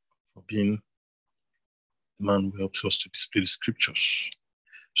 for being the man who helps us to display the scriptures.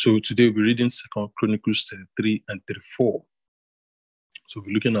 So today we'll be reading 2 Chronicles 33 and 34. So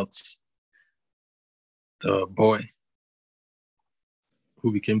we're looking at the boy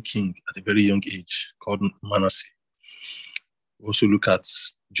who became king at a very young age, called Manasseh. We also look at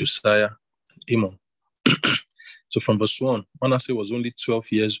Josiah and Amon. So from verse 1, Manasseh was only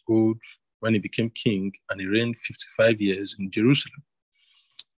 12 years old when he became king, and he reigned 55 years in Jerusalem.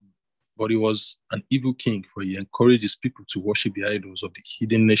 But he was an evil king, for he encouraged his people to worship the idols of the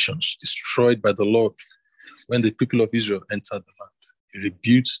heathen nations destroyed by the Lord when the people of Israel entered the land. He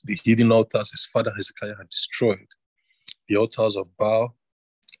rebuked the heathen altars his father Hezekiah had destroyed, the altars of Baal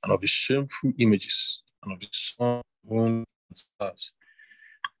and of the shameful images and of the sun, moon, and stars.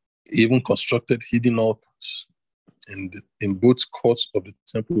 He even constructed hidden altars in both courts of the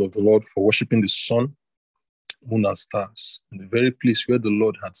temple of the Lord for worshiping the sun, moon, and stars, in the very place where the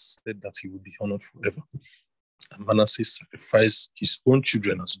Lord had said that he would be honored forever. And Manasseh sacrificed his own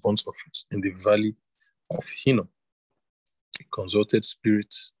children as burnt offerings in the valley of Hinnom. He consulted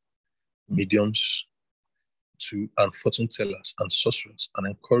spirits, mediums, and fortune tellers and sorcerers, and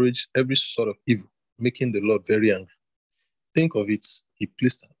encouraged every sort of evil, making the Lord very angry. Think of it, he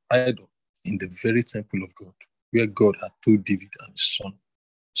placed an idol in the very temple of God, where God had told David and his son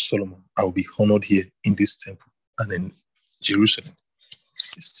Solomon, I will be honored here in this temple and in Jerusalem,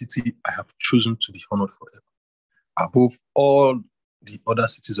 the city I have chosen to be honored forever, above all the other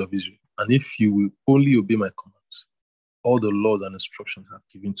cities of Israel. And if you will only obey my commands, all the laws and instructions I have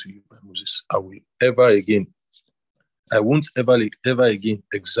given to you by Moses, I won't ever again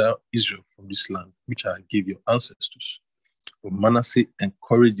exile Israel from this land, which I gave your ancestors. But Manasseh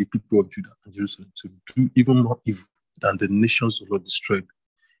encouraged the people of Judah and Jerusalem to do even more evil than the nations the Lord destroyed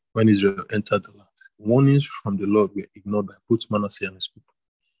when Israel entered the land. Warnings from the Lord were ignored by both Manasseh and his people.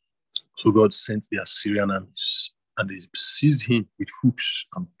 So God sent the Assyrian armies, and they seized him with hooks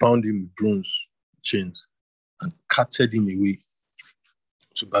and bound him with bronze chains and carted him away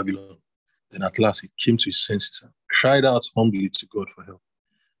to Babylon. Then at last he came to his senses and cried out humbly to God for help.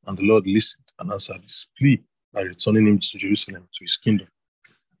 And the Lord listened and answered his plea by returning him to Jerusalem, to his kingdom.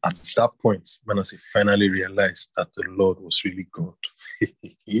 At that point, Manasseh finally realized that the Lord was really God.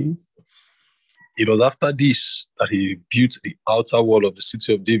 It was after this that he built the outer wall of the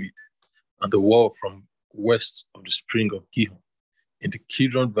city of David and the wall from west of the spring of Gihon in the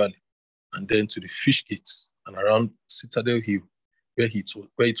Kidron Valley, and then to the fish gates and around Citadel Hill, where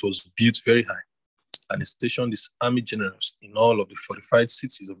it was built very high. And he stationed his army generals in all of the fortified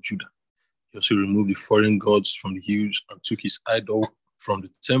cities of Judah. He also removed the foreign gods from the hills and took his idol from the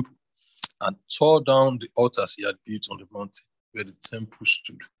temple and tore down the altars he had built on the mountain where the temple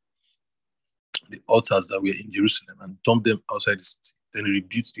stood, the altars that were in Jerusalem, and dumped them outside the city. Then he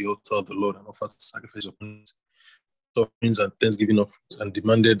rebuilt the altar of the Lord and offered sacrifices of offerings and thanksgiving offerings, and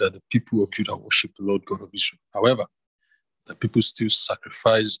demanded that the people of Judah worship the Lord God of Israel. However, the people still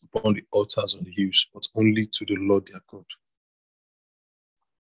sacrificed upon the altars on the hills, but only to the Lord their God.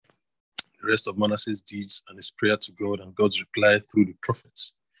 The rest of Manasseh's deeds and his prayer to God and God's reply through the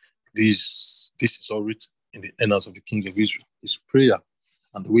prophets, this is all written in the annals of the king of Israel. His prayer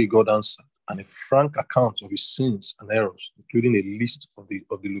and the way God answered, and a frank account of his sins and errors, including a list of the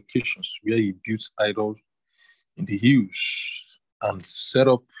locations where he built idols in the hills and set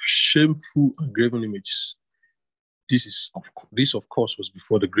up shameful and graven images. This of course was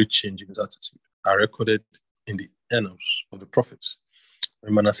before the great change in his attitude, are recorded in the annals of the prophets.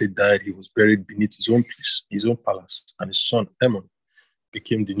 When Manasseh died, he was buried beneath his own place, his own palace, and his son Amon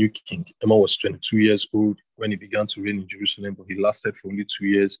became the new king. Amon was 22 years old when he began to reign in Jerusalem, but he lasted for only 2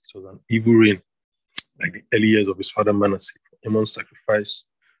 years. It was an evil reign, like the early years of his father Manasseh. Amon sacrificed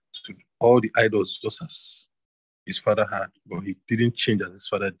to all the idols just as his father had, but he didn't change as his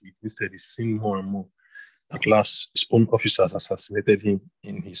father did. Instead, he sinned more and more. At last, his own officers assassinated him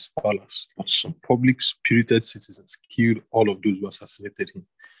in his palace, but some public-spirited citizens killed all of those who assassinated him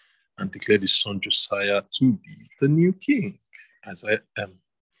and declared his son Josiah to be the new king. As I am.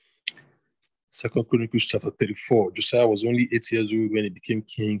 2 Chronicles chapter 34. Josiah was only 8 years old when he became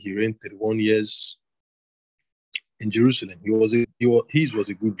king. He reigned 31 years in Jerusalem. His was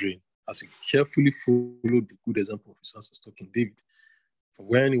a good reign, as he carefully followed the good example of his ancestor King David. For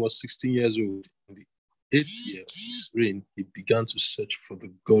when he was 16 years old, in the 8th year of his reign, he began to search for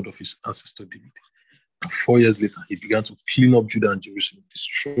the God of his ancestor David. And 4 years later, he began to clean up Judah and Jerusalem,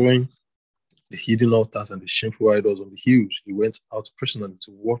 destroying the hidden altars and the shameful idols on the hills. He went out personally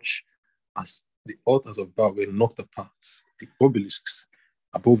to watch as The altars of Baal were knocked apart, the obelisks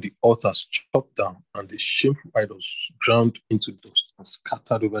above the altars chopped down, and the shameful idols ground into dust and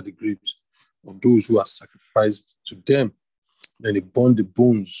scattered over the graves of those who are sacrificed to them. Then they burned the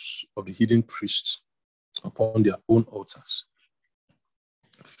bones of the hidden priests upon their own altars,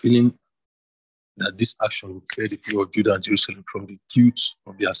 feeling that this action would clear the people of Judah and Jerusalem from the guilt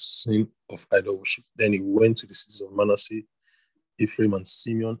of their sin of idol worship. Then he went to the cities of Manasseh, Ephraim, and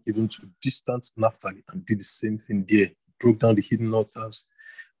Simeon, even to distant Naphtali, and did the same thing there. He broke down the hidden altars,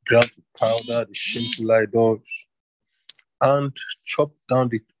 ground to powder the shameful idols, and chopped down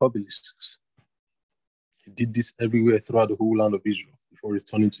the obelisks. He did this everywhere throughout the whole land of Israel before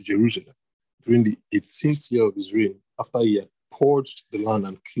returning to Jerusalem. During the 18th year of his reign, after he had purged the land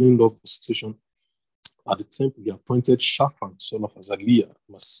and cleaned up the situation at the temple, he appointed Shaphan, son of Azaliah,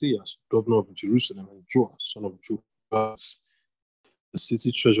 Maaseiah, governor of Jerusalem, and Joah, son of Joahaz, the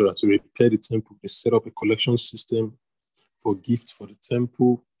city treasurer, to repair the temple. They set up a collection system for gifts for the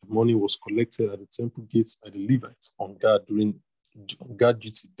temple. The money was collected at the temple gates by the Levites on guard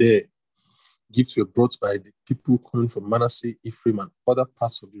duty there. Gifts were brought by the people coming from Manasseh, Ephraim, and other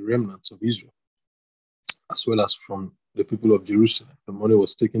parts of the remnants of Israel, as well as from the people of Jerusalem. The money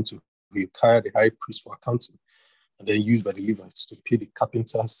was taken to Hilkiah, the high priest, for accounting, and then used by the Levites to pay the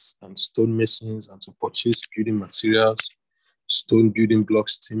carpenters and stonemasons and to purchase building materials, stone building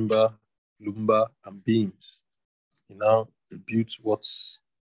blocks, timber, lumber, and beams. He now rebuilt what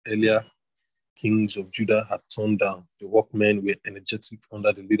earlier kings of Judah had torn down. The workmen were energetic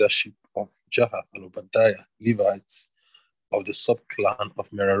under the leadership of Jahath and Obadiah, Levites of the sub-clan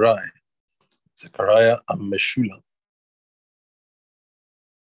of Merari, Zechariah and Meshullam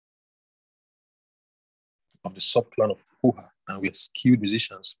of the sub-clan of Kohath, and were skilled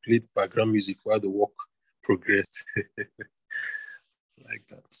musicians, played background music while the work progressed. Like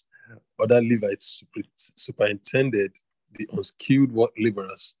that. Other Levites superintended the unskilled work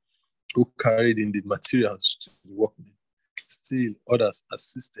laborers who carried in the materials to the workmen. Still, others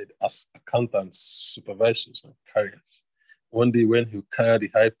assisted as accountants, supervisors, and carriers. One day, when Hilkiah the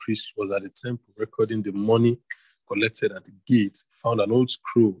high priest was at the temple recording the money collected at the gate, found an old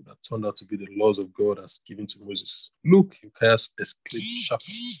scroll that turned out to be the laws of God as given to Moses. "Look," Hilkiah exclaimed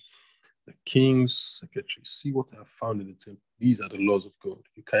sharply, the king's secretary, "see what I have found in the temple. These are the laws of God."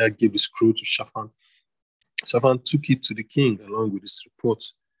 Hilkiah gave the scroll to Shaphan. Shaphan took it to the king along with his report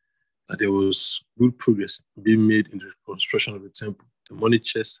that there was good progress being made in the reconstruction of the temple. The money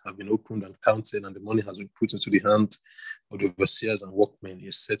chests have been opened and counted, and the money has been put into the hands of the overseers and workmen,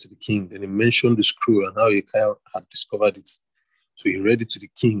 he said to the king. Then he mentioned the scroll and how Hilkiah had discovered it. So he read it to the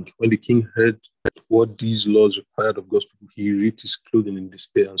king. When the king heard what these laws required of God's people, he ripped his clothing in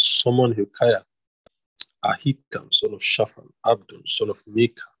despair and summoned Hilkiah, Ahikam, son of Shaphan, Abdon, son of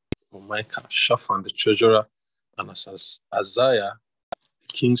Micah, Shaphan, the treasurer, and Azariah, the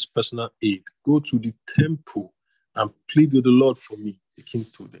king's personal aide. "Go to the temple and plead with the Lord for me," the king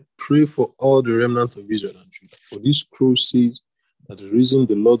told them. "Pray for all the remnants of Israel and Judah. For this scroll says that the reason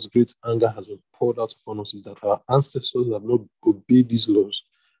the Lord's great anger has been poured out upon us is that our ancestors have not obeyed these laws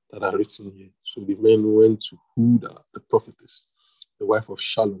that are written here." So the men went to Huda, the prophetess, the wife of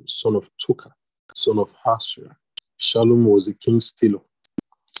Shallum, son of Toka, son of Hasra. Shallum was the king's tailor,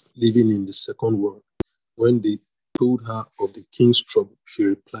 living in the second world. When they told her of the king's trouble, she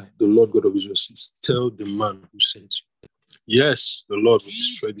replied, "The Lord God of Israel says, tell the man who sent you, yes, the Lord will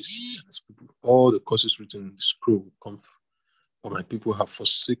destroy this city and its people. All the curses written in the scroll will come through. For my people have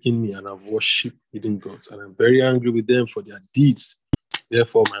forsaken me and have worshipped hidden gods, and I'm very angry with them for their deeds.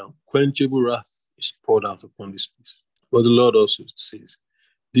 Therefore, my unquenchable wrath is poured out upon this place." But the Lord also says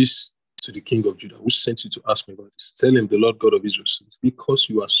this to the king of Judah, who sent you to ask me about this. Tell him, the Lord God of Israel says, because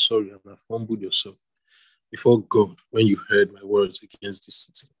you are sorry and have humbled yourself before God when you heard my words against this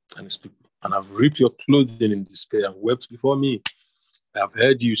city and its people, and have ripped your clothing in despair and wept before me, I have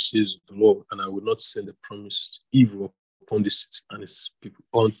heard you, says the Lord, and I will not send the promised evil upon this city and its people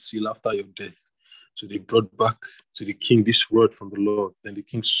until after your death. So they brought back to the king this word from the Lord. Then the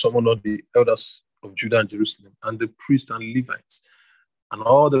king summoned all the elders of Judah and Jerusalem, and the priests and Levites, and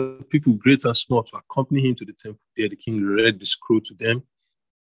all the people, great and small, to accompany him to the temple. There the king read the scroll to them,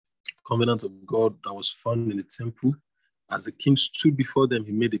 covenant of God that was found in the temple. As the king stood before them,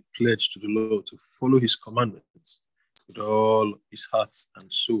 he made a pledge to the Lord to follow his commandments with all his heart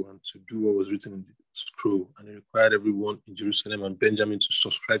and soul, and to do what was written in the scroll. And he required everyone in Jerusalem and Benjamin to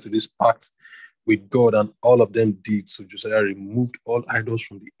subscribe to this pact with God, and all of them did. So Josiah removed all idols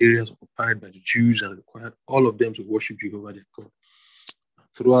from the areas occupied by the Jews and required all of them to worship Jehovah their God.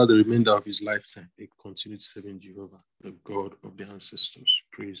 throughout the remainder of his lifetime, he continued serving Jehovah, the God of the ancestors.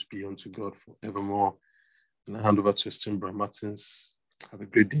 Praise be unto God forevermore. And I hand over to esteemed Brother Martins. Have a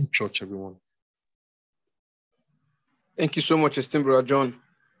great day in church, everyone. Thank you so much, esteemed Brother John.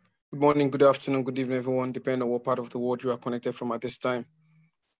 Good morning, good afternoon, good evening, everyone, depending on what part of the world you are connected from at this time.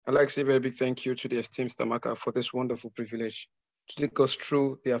 I'd like to say a very big thank you to the esteemed Stamaka for this wonderful privilege to take us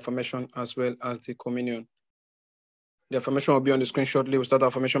through the affirmation as well as the communion. The affirmation will be on the screen shortly. We'll start the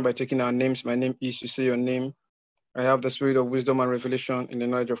affirmation by taking our names. My name is, you say your name. I have the spirit of wisdom and revelation in the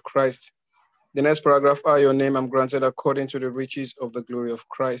knowledge of Christ. The next paragraph, I, your name, I'm granted according to the riches of the glory of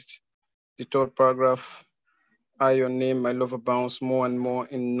Christ. The third paragraph, I, your name, my love abounds more and more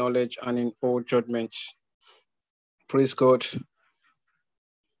in knowledge and in all judgments. Praise God.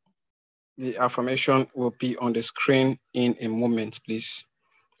 The affirmation will be on the screen in a moment, please.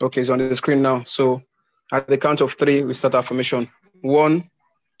 Okay, it's on the screen now. So at the count of 3, we start affirmation. 1,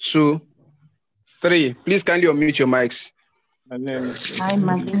 2, 3. Please kindly unmute your mics. My name is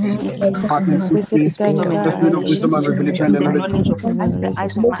Martin C. Wisdom and The spirit of wisdom and revelation and the the knowledge knowledge of Christ, the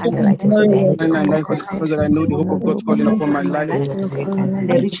eyes of my And the light is understanding, behind and the life because that I know the hope of God's calling upon my life.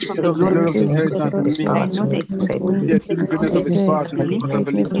 the riches of Set the of the glory glory of of the His inheritance in His me. I power know to the make disciples. The exceeding greatness of his power to make link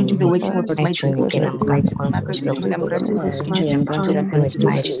accountability. into the working of His I mighty join God. again. I'm granted Margaret confidence of Nicole, I'm granted joy. I'm joy, I'm granted granted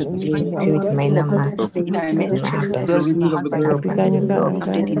life. riches of divine wealth, Purity, my number. taking our men, And I have the dwells The in my riches of heart the by glory the of power Christ. of the Lord,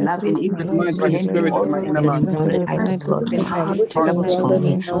 rooted in love and Set equity, minds by his and spirit in all my inner subject to man. the the authority light of the Lord given her is for me.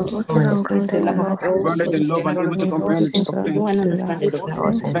 No and understanding. the love of Christ that Grounded in speaks love and able to generously comprehend the know comprehension and understand the The thoughts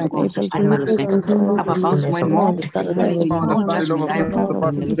powers and of Thank God you. and manifest above bounds fullness more and of more God. ability For to know, understand judge, the and love of rely God upon to God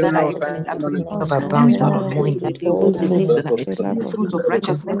pass and into live the that area life of exceed scientific knowledge. absolutely Cover and bounds more all more. that they all the things that fruit of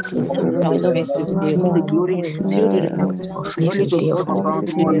righteousness, fruit of mercy, in the glory filled with the Out of faith knowledge with of day Love of God, God.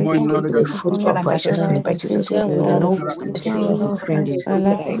 abounds more in and the more in knowledge The and fruit spiritual of and material righteousness by aspects, Jesus of God. and all that I wisdom, Today skill, I'm friendly.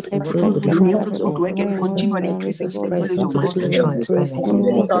 Filled with the with fruit new of fruits of God. work and continual increase in the knowledge of My God, spiritual understanding.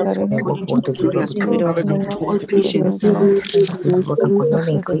 I walk according to the worthy glory of has God. carried knowledge of to all patience. My work and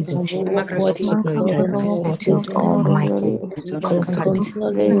continually increasing. Margaret Authority Nicole, superior to principalities almighty.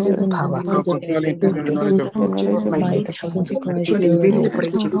 accountability, Power. God continually increase in the knowledge of God. joy of my Might faith, according to Christ perpetually grace to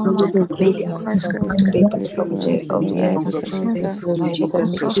glory. courageous, daily To be courageous, of the earth. in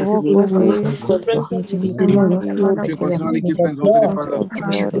Jesus' precious Walk name. worthy of favor. You continually give thanks unto the Father.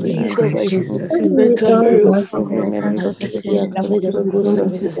 Continually increase Jesus.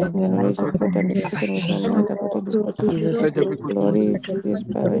 Jesus. Let your people come to you.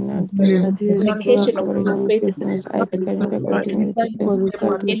 Application of our faith in Christ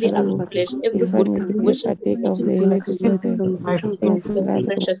daily accomplish every good wish and images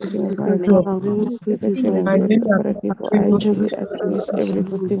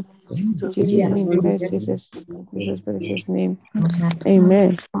precious in Jesus' name. Jesus.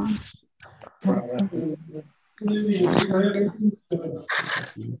 Amen.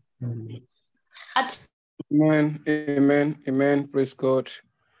 Amen. Amen. Amen. Praise God.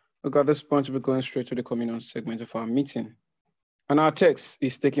 Look, at this point, we're going straight to the communion segment of our meeting. And our text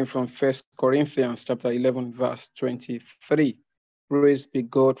is taken from 1 Corinthians chapter 11, verse 23. Praise be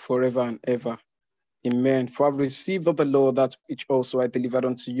God forever and ever. Amen. For I've received of the Lord that which also I delivered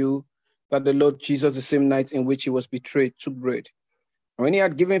unto you, that the Lord Jesus, the same night in which he was betrayed, took bread. And when he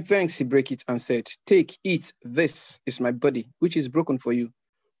had given thanks, he brake it and said, Take, eat, this is my body, which is broken for you.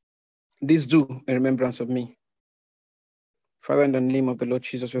 This do in remembrance of me. Father, in the name of the Lord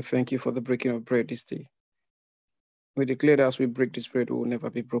Jesus, we thank you for the breaking of bread this day. We declare that as we break this bread, we will never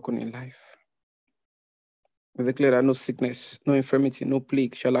be broken in life. We declare that no sickness, no infirmity, no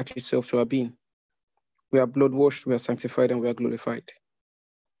plague shall attach itself to our being. We are blood washed, we are sanctified, and we are glorified.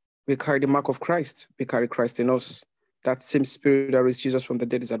 We carry the mark of Christ. We carry Christ in us. That same spirit that raised Jesus from the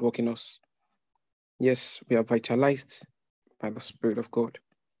dead is at work in us. Yes, we are vitalized by the Spirit of God.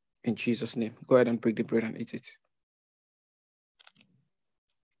 In Jesus' name, go ahead and break the bread and eat it.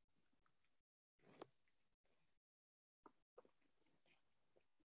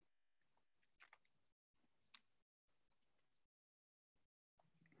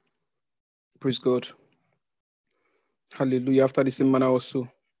 Praise God. Hallelujah. After the same manner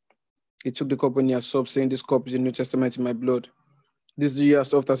also, he took the cup when he had supped, saying, This cup is the New Testament in my blood. This do ye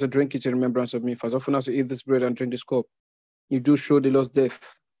as oft as I drink it in remembrance of me. For as often as you eat this bread and drink this cup, you do show the Lord's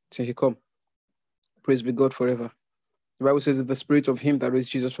death till he come. Praise be God forever. The Bible says that the spirit of him that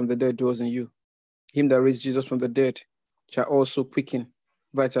raised Jesus from the dead dwells in you. Him that raised Jesus from the dead shall also quicken,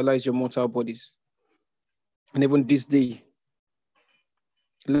 vitalize your mortal bodies. And even this day,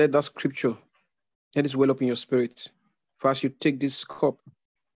 let that scripture, let it well up in your spirit. For as you take this cup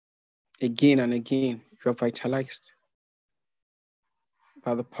again and again, you are vitalized.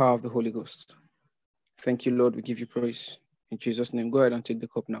 by the power of the Holy Ghost. Thank you, Lord. We give you praise. In Jesus' name, go ahead and take the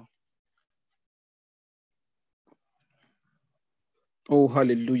cup now. Oh,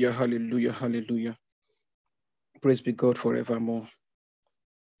 hallelujah, hallelujah, hallelujah. Praise be God forevermore.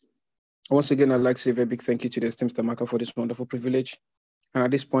 Once again, I'd like to say a very big thank you to the esteemed Stamaka for this wonderful privilege. And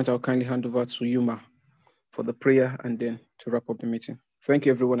at this point, I'll kindly hand over to Yuma for the prayer and then to wrap up the meeting. Thank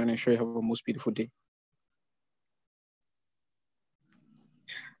you, everyone, and I'm sure you have a most beautiful day.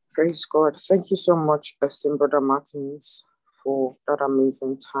 Praise God. Thank you so much, esteemed Brother Martins, for that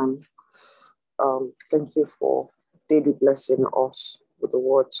amazing time. Thank you for daily blessing us with the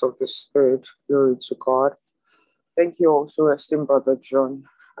words of the Spirit. Glory to God. Thank you also, esteemed Brother John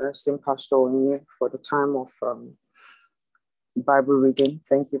and esteemed Pastor Onye, for the time of Bible reading.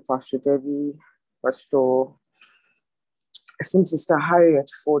 Thank you, Pastor Debbie, Pastor esteemed Sister Harriet,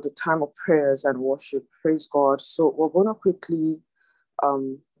 for the time of prayers and worship. Praise God. So we're going to quickly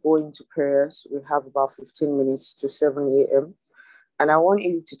go into prayers. We have about 15 minutes to 7 a.m. And I want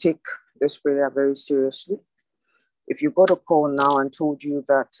you to take this prayer very seriously. If you got a call now and told you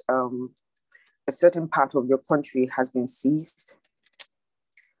that a certain part of your country has been seized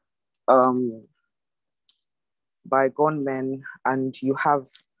by gunmen and you have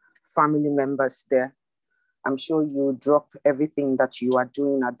family members there, I'm sure you drop everything that you are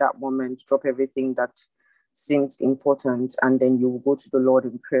doing at that moment, drop everything that seems important, and then you will go to the Lord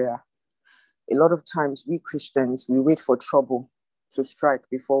in prayer. A lot of times we Christians, we wait for trouble to strike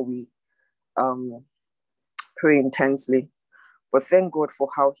before we pray intensely. But thank God for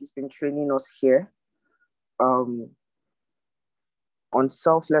how he's been training us here on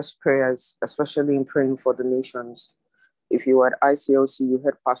selfless prayers, especially in praying for the nations. If you were at ICLC, you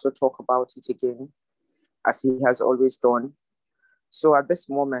heard Pastor talk about it again, as he has always done. So at this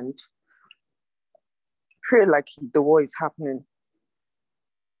moment, pray like the war is happening.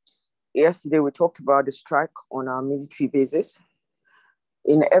 Yesterday, we talked about the strike on our military bases.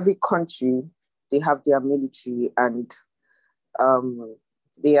 In every country, they have their military and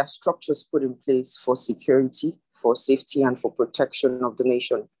there are structures put in place for security, for safety, and for protection of the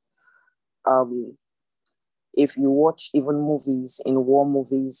nation. If you watch even movies, in war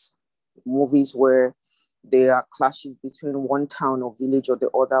movies where there are clashes between one town or village or the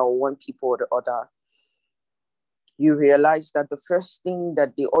other, or one people or the other, you realize that the first thing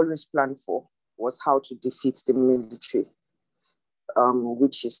that they always planned for was how to defeat the military,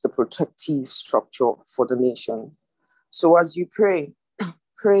 which is the protective structure for the nation. So as you pray,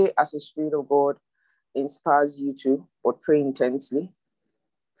 pray as the Spirit of God inspires you to, but pray intensely.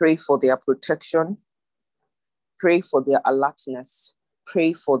 Pray for their protection. Pray for their alertness.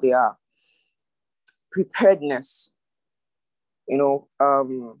 Pray for their preparedness. You know,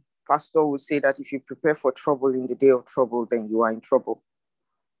 Pastor will say that if you prepare for trouble in the day of trouble, then you are in trouble.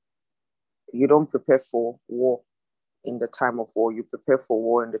 You don't prepare for war in the time of war. You prepare for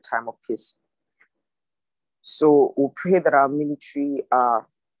war in the time of peace. So we pray that our military are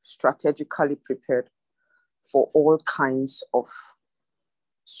strategically prepared for all kinds of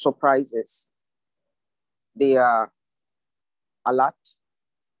surprises. They are alert,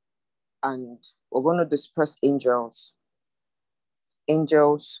 and we're going to disperse angels.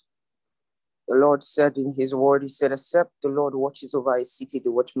 Angels, the Lord said in his word, he said, except the Lord watches over a city,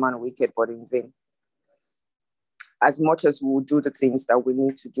 the watchman wicked, but in vain. As much as we will do the things that we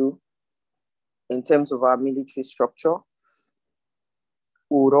need to do in terms of our military structure,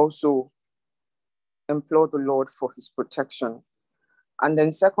 we would also implore the Lord for his protection. And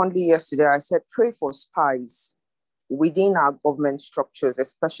then secondly, yesterday I said, pray for spies within our government structures,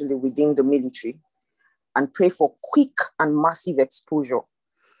 especially within the military, and pray for quick and massive exposure.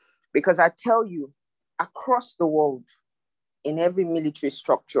 Because I tell you, across the world, in every military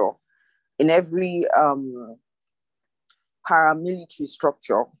structure, in every paramilitary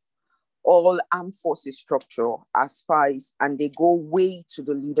structure, all armed forces structure are spies, and they go way to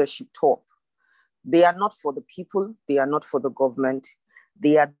the leadership top. They are not for the people. They are not for the government.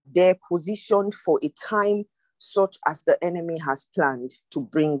 They are there positioned for a time such as the enemy has planned to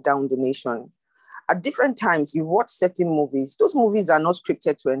bring down the nation. At different times, you've watched certain movies. Those movies are not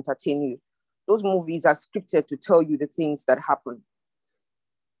scripted to entertain you. Those movies are scripted to tell you the things that happen.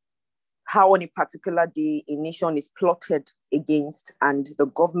 How on a particular day, a nation is plotted against and the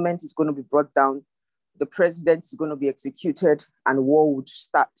government is going to be brought down, the president is going to be executed, and war would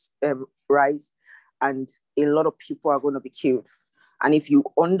start rise, and a lot of people are going to be killed. And if you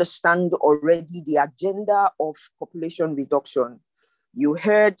understand already the agenda of population reduction, you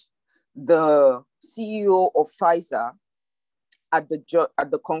heard the CEO of Pfizer at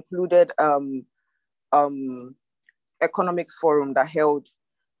the concluded Economic Forum that held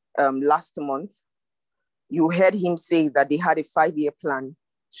last month, you heard him say that they had a 5-year plan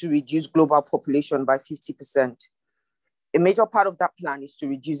to reduce global population by 50%. A major part of that plan is to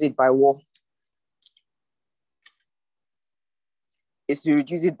reduce it by war. Is to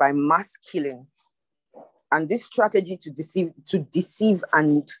reduce it by mass killing. And this strategy to deceive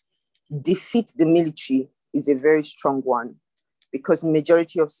and defeat the military is a very strong one, because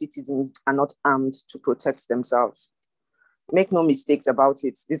majority of citizens are not armed to protect themselves. Make no mistakes about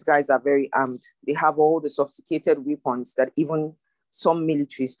it. These guys are very armed. They have all the sophisticated weapons that even some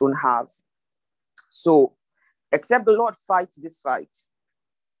militaries don't have. So, except the Lord fights this fight,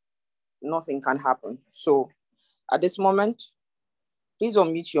 nothing can happen. So, at this moment, please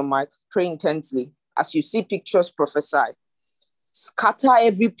unmute your mic, pray intensely. As you see pictures, prophesy. Scatter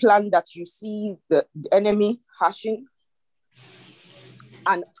every plan that you see the enemy hashing,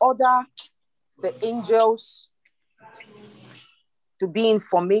 and order the angels to be in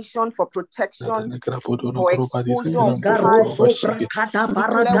formation for protection, for exposure of spies.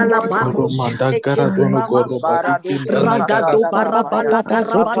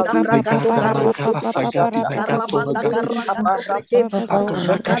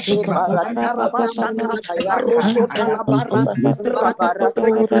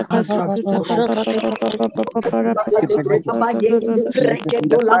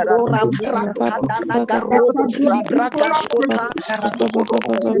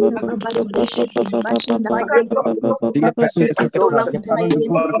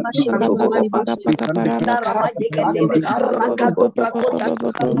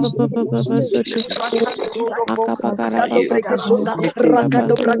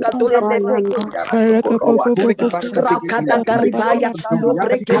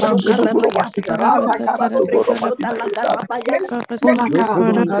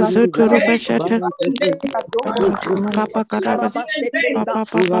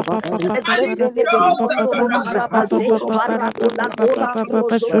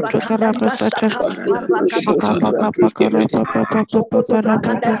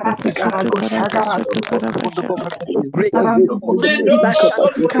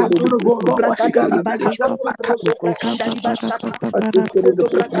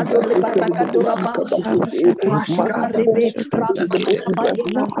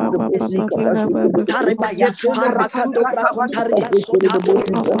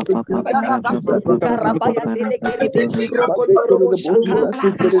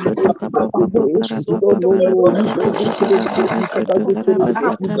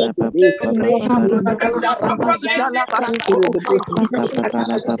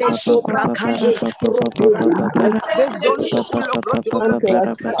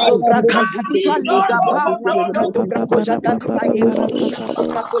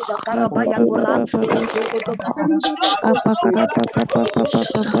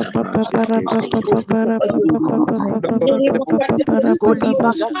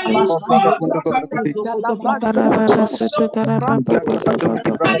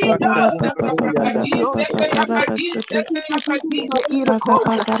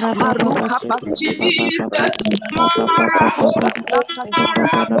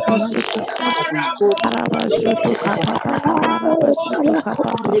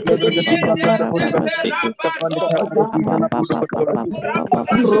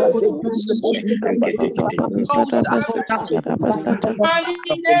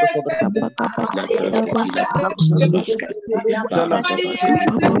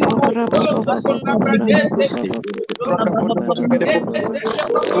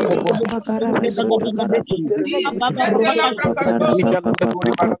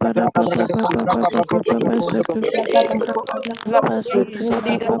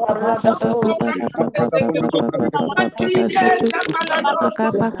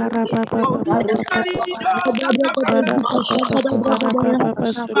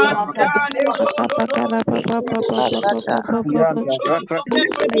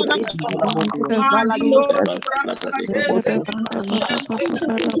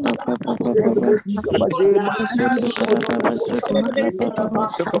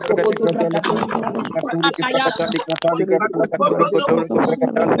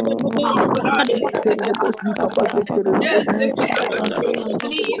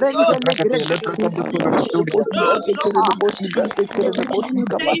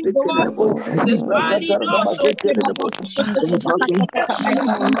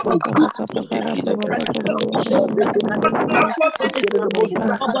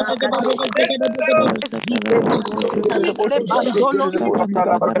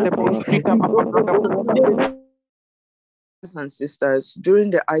 And sisters, during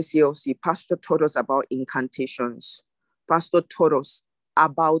the ICLC, Pastor taught us about incantations. Pastor taught us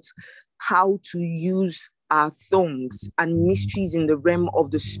about how to use our tongues and mysteries in the realm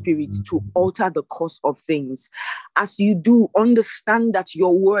of the spirit to alter the course of things. As you do, understand that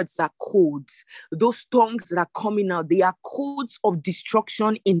your words are codes. Those tongues that are coming out, they are codes of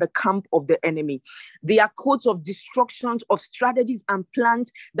destruction in the camp of the enemy. They are codes of destruction of strategies and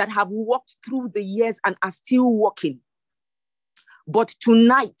plans that have walked through the years and are still working. But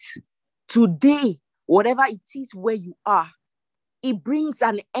tonight, today, whatever it is where you are, it brings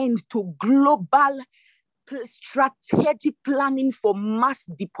an end to global strategic planning for mass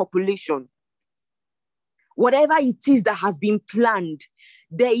depopulation. Whatever it is that has been planned,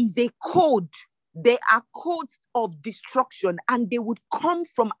 there is a code. There are codes of destruction, and they would come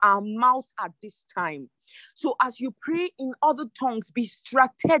from our mouth at this time. So as you pray in other tongues, be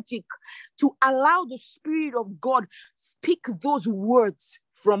strategic to allow the Spirit of God speak those words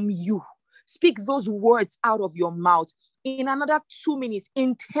from you. Speak those words out of your mouth. In another 2 minutes,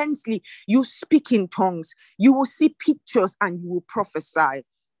 intensely, you speak in tongues. You will see pictures and you will prophesy.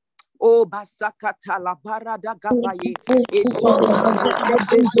 Oh, basakata la barada gavaye.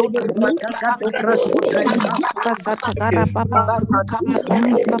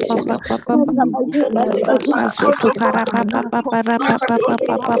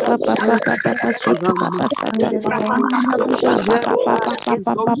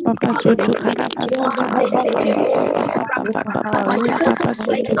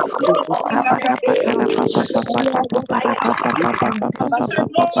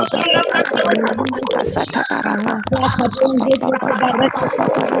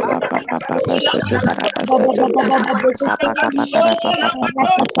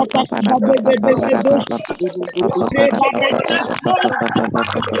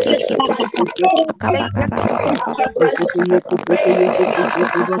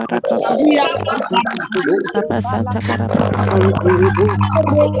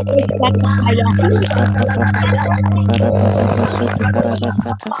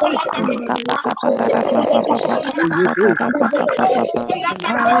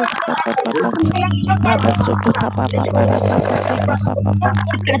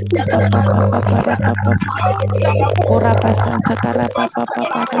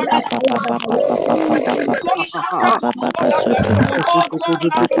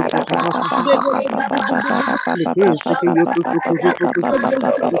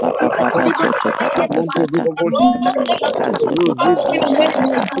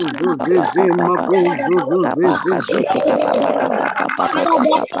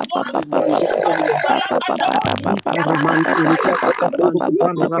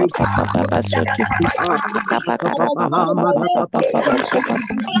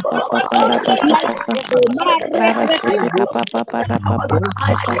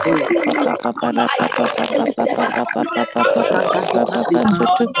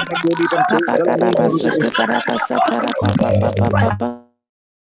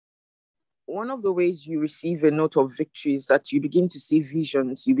 One of the ways you receive a note of victory is that you begin to see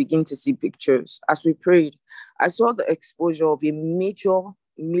visions, you begin to see pictures. As we prayed, I saw the exposure of a major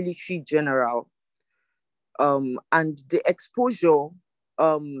military general, and the exposure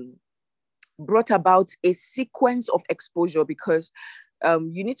brought about a sequence of exposure because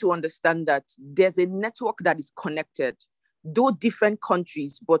you need to understand that there's a network that is connected, though different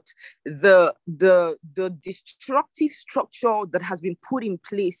countries, but the destructive structure that has been put in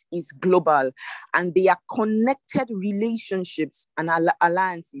place is global, and they are connected relationships and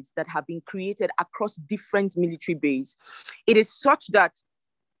alliances that have been created across different military bases. It is such that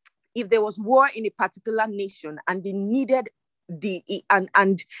if there was war in a particular nation and they needed and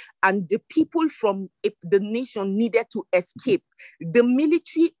the people from the nation needed to escape, the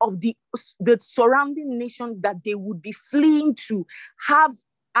military of the surrounding nations that they would be fleeing to are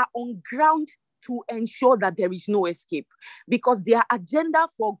on ground to ensure that there is no escape, because their agenda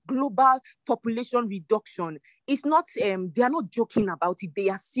for global population reduction is not, they are not joking about it, they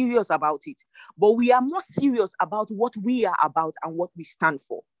are serious about it. But we are more serious about what we are about and what we stand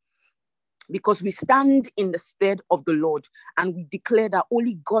for, because we stand in the stead of the Lord and we declare that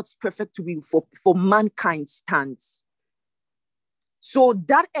only God's perfect will for mankind stands. So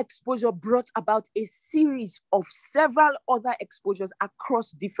that exposure brought about a series of several other exposures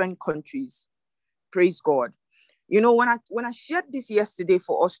across different countries. Praise God. You know, when I shared this yesterday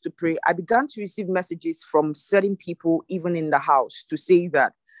for us to pray, I began to receive messages from certain people, even in the house, to say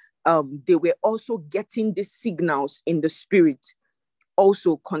that they were also getting these signals in the spirit,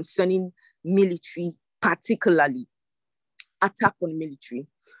 also concerning military, particularly attack on military.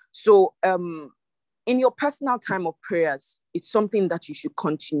 So in your personal time of prayers, it's something that you should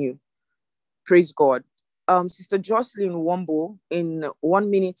continue. Praise God. Sister Jocelyn Wombo, in 1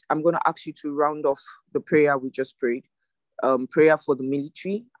 minute, I'm going to ask you to round off the prayer we just prayed. Prayer for the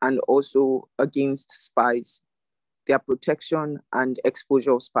military and also against spies, their protection and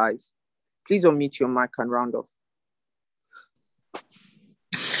exposure of spies. Please unmute your mic and round off.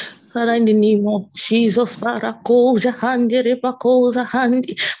 Father, in the name of Jesus, Barakoja Handi Rebakoza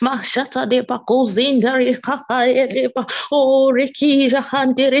Handi Mashata de Bakozindari Kakae Deba Oh Rekija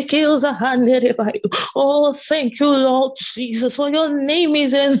Handi Rekilza Handi Rebayo. Oh, thank you, Lord Jesus, for your name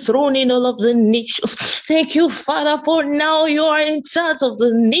is enthroned in all of the nations. Thank you, Father, for now you are in charge of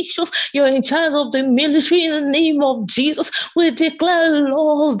the nations, you're in charge of the military in the name of Jesus. We declare,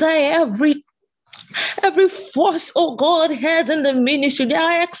 Lord, that every force, oh God, head in the ministry, they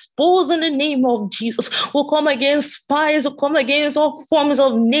are exposed in the name of Jesus. We'll come against spies, we'll come against all forms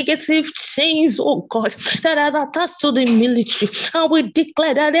of negative chains, oh God, that are attached to the military. And we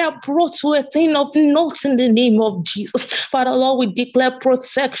declare that they are brought to a thing of naught in the name of Jesus. Father Lord, we declare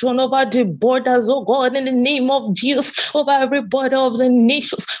protection over the borders, oh God, in the name of Jesus, over every border of the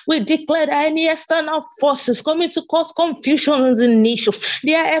nations. We declare that any external forces coming to cause confusion in the nation,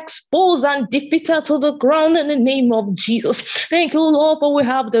 they are exposed and defeated to the ground in the name of Jesus. Thank you, Lord, for we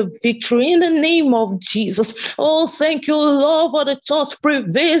have the victory in the name of Jesus. Oh, thank you, Lord, for the church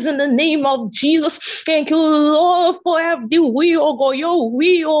prevails in the name of Jesus. Thank you, Lord, for every will, oh God, your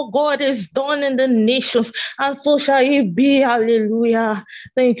will, oh God, is done in the nations, and so shall it be. Hallelujah.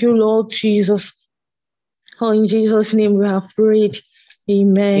 Thank you, Lord Jesus. Oh, in Jesus' name we have prayed.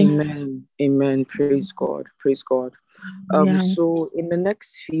 Amen. Amen. Amen. Praise God. Praise God. So in the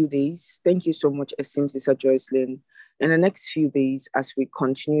next few days, thank you so much, esteemed Sister Jocelyn. In the next few days, as we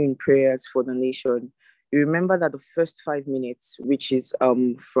continue in prayers for the nation, you remember that the first 5 minutes, which is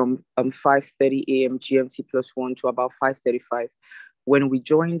from 5:30 a.m. GMT +1 to about 5:35, when we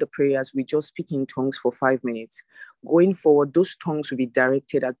join the prayers, we just speak in tongues for 5 minutes. Going forward, those tongues will be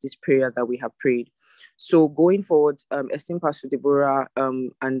directed at this prayer that we have prayed. So going forward, esteemed Pastor Deborah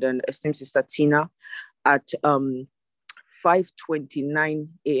and then esteemed Sister Tina at 5:29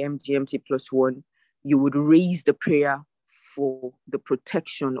 a.m. GMT +1, you would raise the prayer for the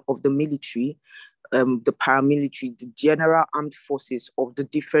protection of the military, the paramilitary, the general armed forces of the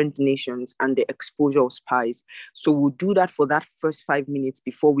different nations and the exposure of spies. So we'll do that for that first 5 minutes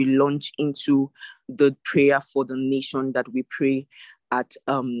before we launch into the prayer for the nation that we pray at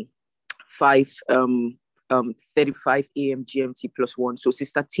 5:35 a.m. GMT +1. So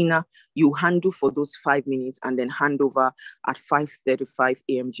Sister Tina, you handle for those 5 minutes and then hand over at 5:35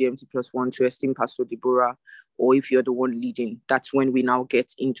 a.m. GMT +1 to esteemed Pastor Deborah, or if you're the one leading, that's when we now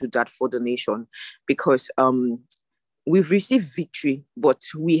get into that for the nation, because we've received victory, but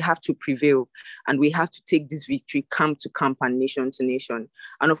we have to prevail, and we have to take this victory camp to camp and nation to nation.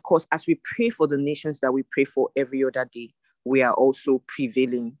 And of course, as we pray for the nations that we pray for every other day, we are also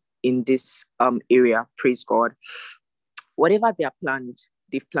prevailing in this area. Praise God. Whatever they've planned,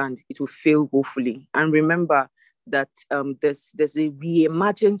 it will fail woefully. And remember that there's a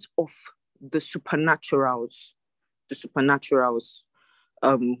reemergence of the supernaturals.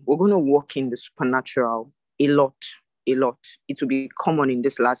 We're going to walk in the supernatural a lot. It will be common in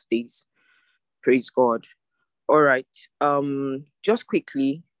these last days. Praise God. All right. Just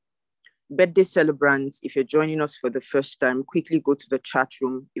quickly, birthday celebrants, if you're joining us for the first time, quickly go to the chat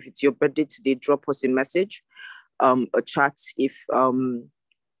room. If it's your birthday today, drop us a message, a chat. If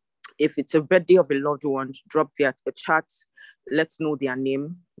it's a birthday of a loved one, drop a chat. Let's know their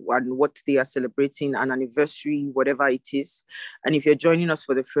name and what they are celebrating, an anniversary, whatever it is. And if you're joining us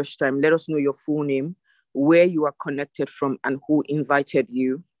for the first time, let us know your full name, where you are connected from, and who invited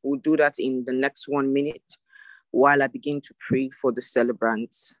you. We'll do that in the next 1 minute while I begin to pray for the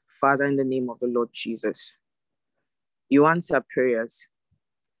celebrants. Father, in the name of the Lord Jesus, you answer prayers,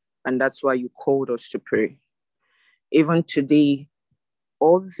 and that's why you called us to pray. Even today,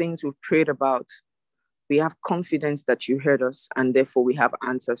 all the things we've prayed about, we have confidence that you heard us, and therefore we have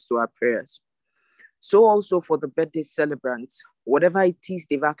answers to our prayers. So also for the birthday celebrants, whatever it is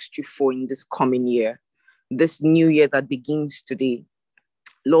they've asked you for in this coming year, this new year that begins today,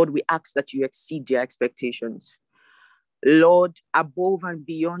 Lord, we ask that you exceed their expectations. Lord, above and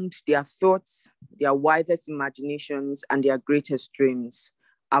beyond their thoughts, their widest imaginations, and their greatest dreams,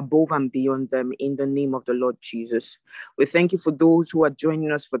 above and beyond them, in the name of the Lord Jesus. We thank you for those who are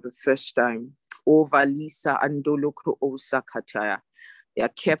joining us for the first time. O Valisa and Dolokro Osakataya. They are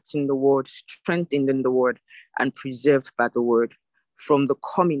kept in the word, strengthened in the word, and preserved by the word from the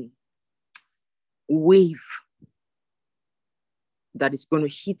coming wave that is going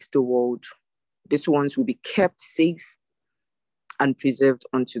to hit the world. These ones will be kept safe and preserved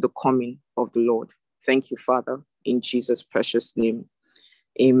unto the coming of the Lord. Thank you, Father, in Jesus' precious name.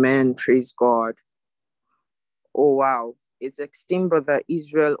 Amen. Praise God. Oh, wow. It's esteemed brother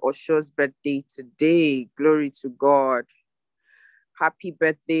Israel Osho's birthday today. Glory to God. Happy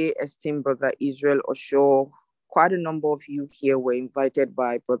birthday, esteemed brother Israel Osho. Quite a number of you here were invited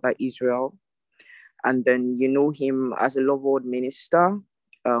by brother Israel. And then you know him as a Love World minister.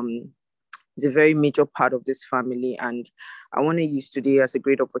 He's a very major part of this family. And I want to use today as a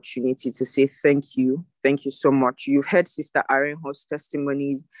great opportunity to say thank you. Thank you so much. You've heard Sister Arenho's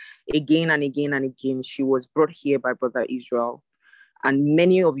testimony again and again and again. She was brought here by brother Israel. And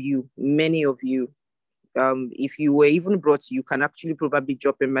many of you, if you were even brought, you can actually probably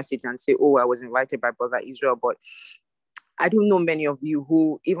drop a message and say, oh, I was invited by brother Israel. But I don't know many of you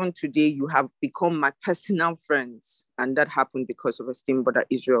who, even today, you have become my personal friends. And that happened because of esteemed brother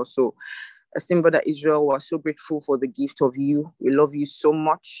Israel. So esteemed brother Israel, we're so grateful for the gift of you. We love you so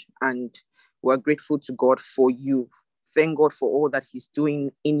much. And we're grateful to God for you. Thank God for all that he's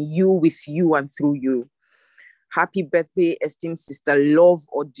doing in you, with you, and through you. Happy birthday, esteemed sister Love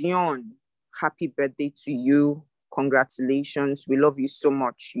Odion. Happy birthday to you. Congratulations. We love you so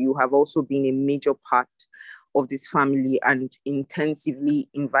much. You have also been a major part of this family and intensively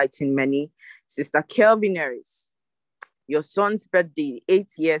inviting many. Sister Kelvin Harris, your son's birthday, 8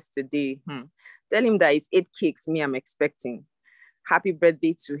 years today. Tell him that it's 8 cakes I'm expecting. Happy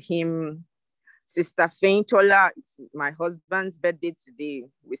birthday to him. Sister Faintola, it's my husband's birthday today.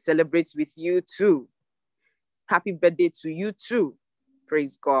 We celebrate with you too. Happy birthday to you too.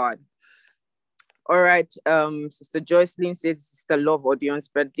 Praise God. All right, Sister Joycelyn says Sister Love Odion's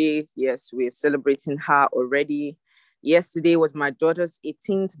birthday. Yes, we're celebrating her already. Yesterday was my daughter's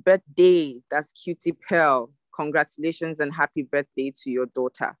 18th birthday. That's Cutie Pearl. Congratulations and happy birthday to your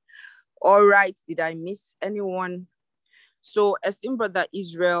daughter. All right, did I miss anyone? So, esteemed brother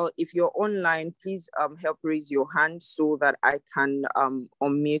Israel, if you're online, please help raise your hand so that I can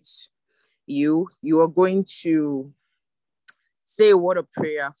unmute you. You are going to say a word of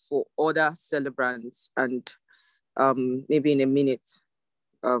prayer for other celebrants and maybe in a minute,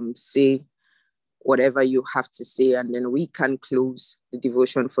 say whatever you have to say, and then we can close the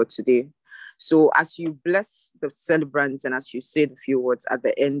devotion for today. So as you bless the celebrants and as you say the few words at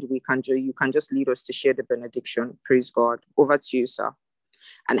the end, you can just lead us to share the benediction. Praise God. Over to you, sir.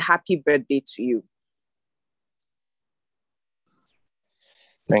 And happy birthday to you.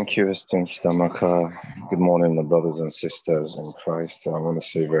 Thank you, esteemed Samaka. Good morning, my brothers and sisters in Christ. I want to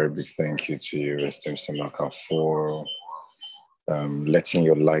say a very big thank you to you, esteemed Samaka, for letting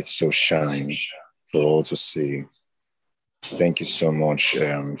your light so shine for all to see. Thank you so much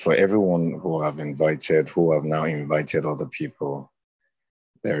for everyone who have now invited other people.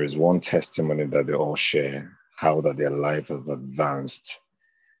 There is one testimony that they all share, how that their life has advanced.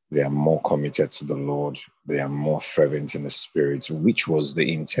 They are more committed to the Lord. They are more fervent in the spirit, which was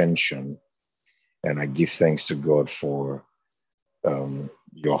the intention. And I give thanks to God for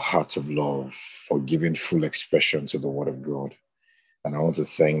your heart of love, for giving full expression to the word of God. And I want to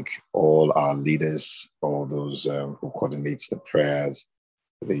thank all our leaders, all those who coordinate the prayers,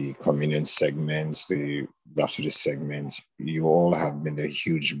 the communion segments, the rhapsody segments. You all have been a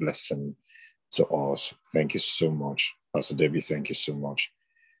huge blessing to us. Thank you so much. Pastor Debbie, thank you so much.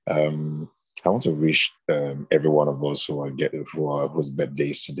 I want to wish every one of us whose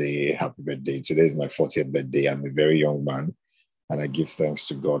birthdays today, happy birthday. Today is my 40th birthday. I'm a very young man, and I give thanks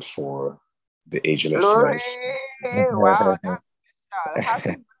to God for the agelessness. Wow, that's happy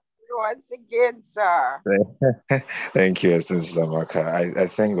birthday once again, sir. Thank you, Sister Maka. I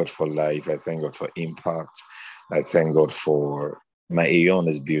thank God for life. I thank God for impact. I thank God for my Aeon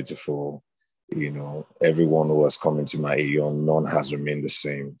is beautiful. You know, everyone who has come into my Aeon, none has remained the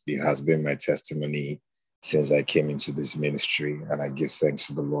same. It has been my testimony since I came into this ministry, and I give thanks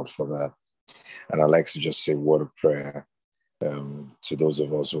to the Lord for that. And I'd like to just say a word of prayer to those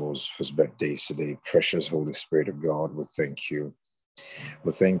of us whose birthdays today. Precious Holy Spirit of God, we thank you.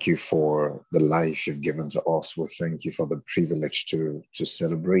 We thank you for the life you've given to us. We thank you for the privilege to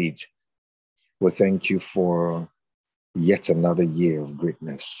celebrate. We thank you for yet another year of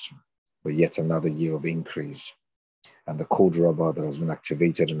greatness, for yet another year of increase. And the code rubber that has been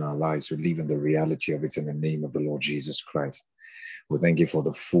activated in our lives, we live in the reality of it in the name of the Lord Jesus Christ. We thank you for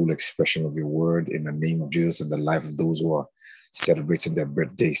the full expression of your word in the name of Jesus in the life of those who are celebrating their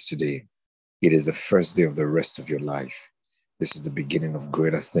birthdays today. It is the first day of the rest of your life. This is the beginning of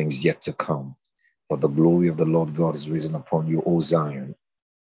greater things yet to come. For the glory of the Lord God is risen upon you, O Zion,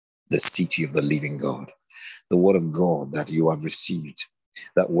 the city of the living God. The word of God that you have received,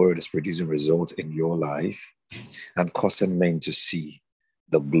 that word is producing results in your life and causing men to see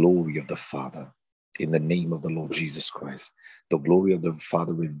the glory of the Father. in the name of the Lord Jesus Christ. The glory of the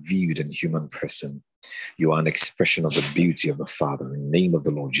Father revealed in human person. You are an expression of the beauty of the Father in the name of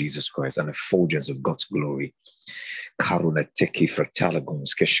the Lord Jesus Christ, and effulgence of God's glory. Karuna teki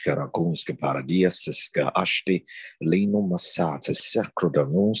fratalaguns keshkaragunske paradiasiska ashti lino masata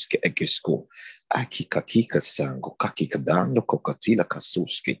sakrodanunske egisko akikakika sango kakikadando kokatila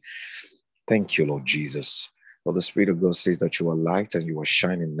kasuski. Thank you, Lord Jesus. For the Spirit of God says that you are light and you are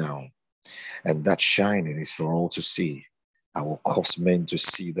shining now. And that shining is for all to see. I will cause men to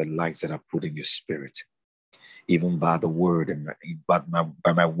see the lights that I put in your spirit, even by the word and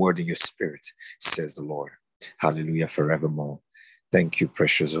by my word in your spirit, says the Lord. Hallelujah, forevermore. Thank you,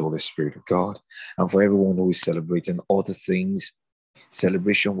 precious Holy Spirit of God. And for everyone who is celebrating other things,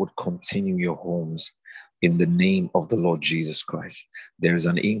 celebration would continue in your homes in the name of the Lord Jesus Christ. There is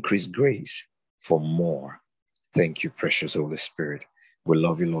an increased grace for more. Thank you, precious Holy Spirit. We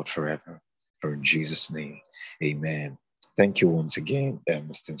love you, Lord, forever. For in Jesus' name, amen. Thank you once again,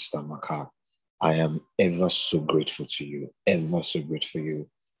 Mr. Stamaka. I am ever so grateful to you, ever so grateful for you.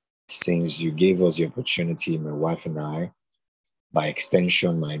 Since you gave us the opportunity, my wife and I, by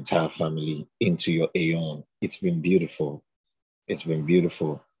extension, my entire family, into your Aeon. It's been beautiful. It's been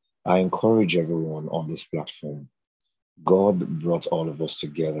beautiful. I encourage everyone on this platform. God brought all of us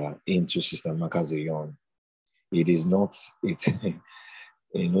together into Sister Maka's Aeon. It is not,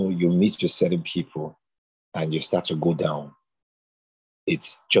 you meet your certain people and you start to go down.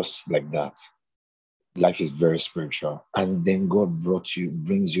 It's just like that. Life is very spiritual. And then God brings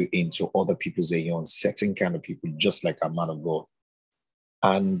you into other people's Aeon, certain kind of people, just like a man of God.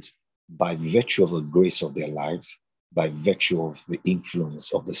 And by virtue of the grace of their lives, by virtue of the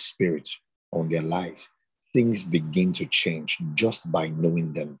influence of the Spirit on their lives, things begin to change just by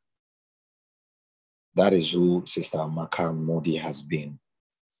knowing them. That is who Sister Amaka Modi has been.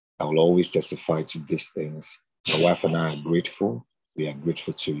 I will always testify to these things. My wife and I are grateful. We are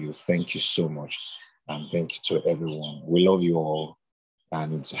grateful to you. Thank you so much. And thank you to everyone. We love you all.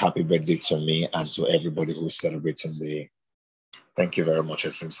 And happy birthday to me and to everybody who is celebrating the day. Thank you very much,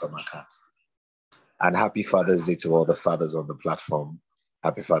 Sister Amaka. And happy Father's Day to all the fathers on the platform.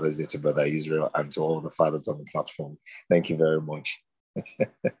 Happy Father's Day to Brother Israel and to all the fathers on the platform. Thank you very much.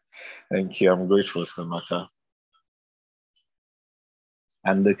 Thank you. I'm grateful, Samaka.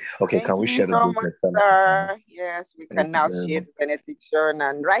 And Thank can we you share the so grace? much, sir. Yes, we can now share the benediction,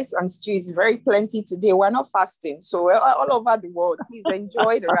 and rice and stew is very plenty today. We're not fasting, so we're all over the world. Please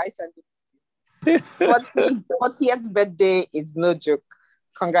enjoy the rice and the 40th birthday is no joke.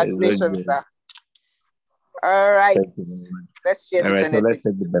 Congratulations, sir. All right. Let's share the benediction. So let's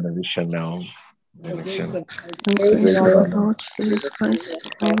take the benediction now. Benediction. The grace of our Lord Jesus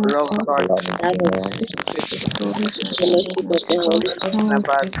Christ, the love of God, Fellowship of the Holy Spirit, and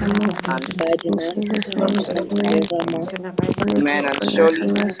abide in us forevermore. Amen. And surely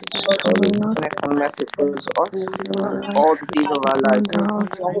goodness and mercy follows us all the days of our lives.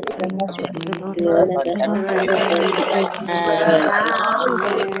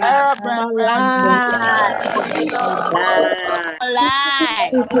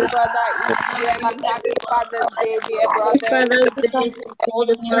 Brother Israel, and happy Father's Day, dear brothers.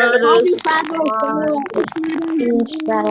 Happy Father's Day, all the fathers.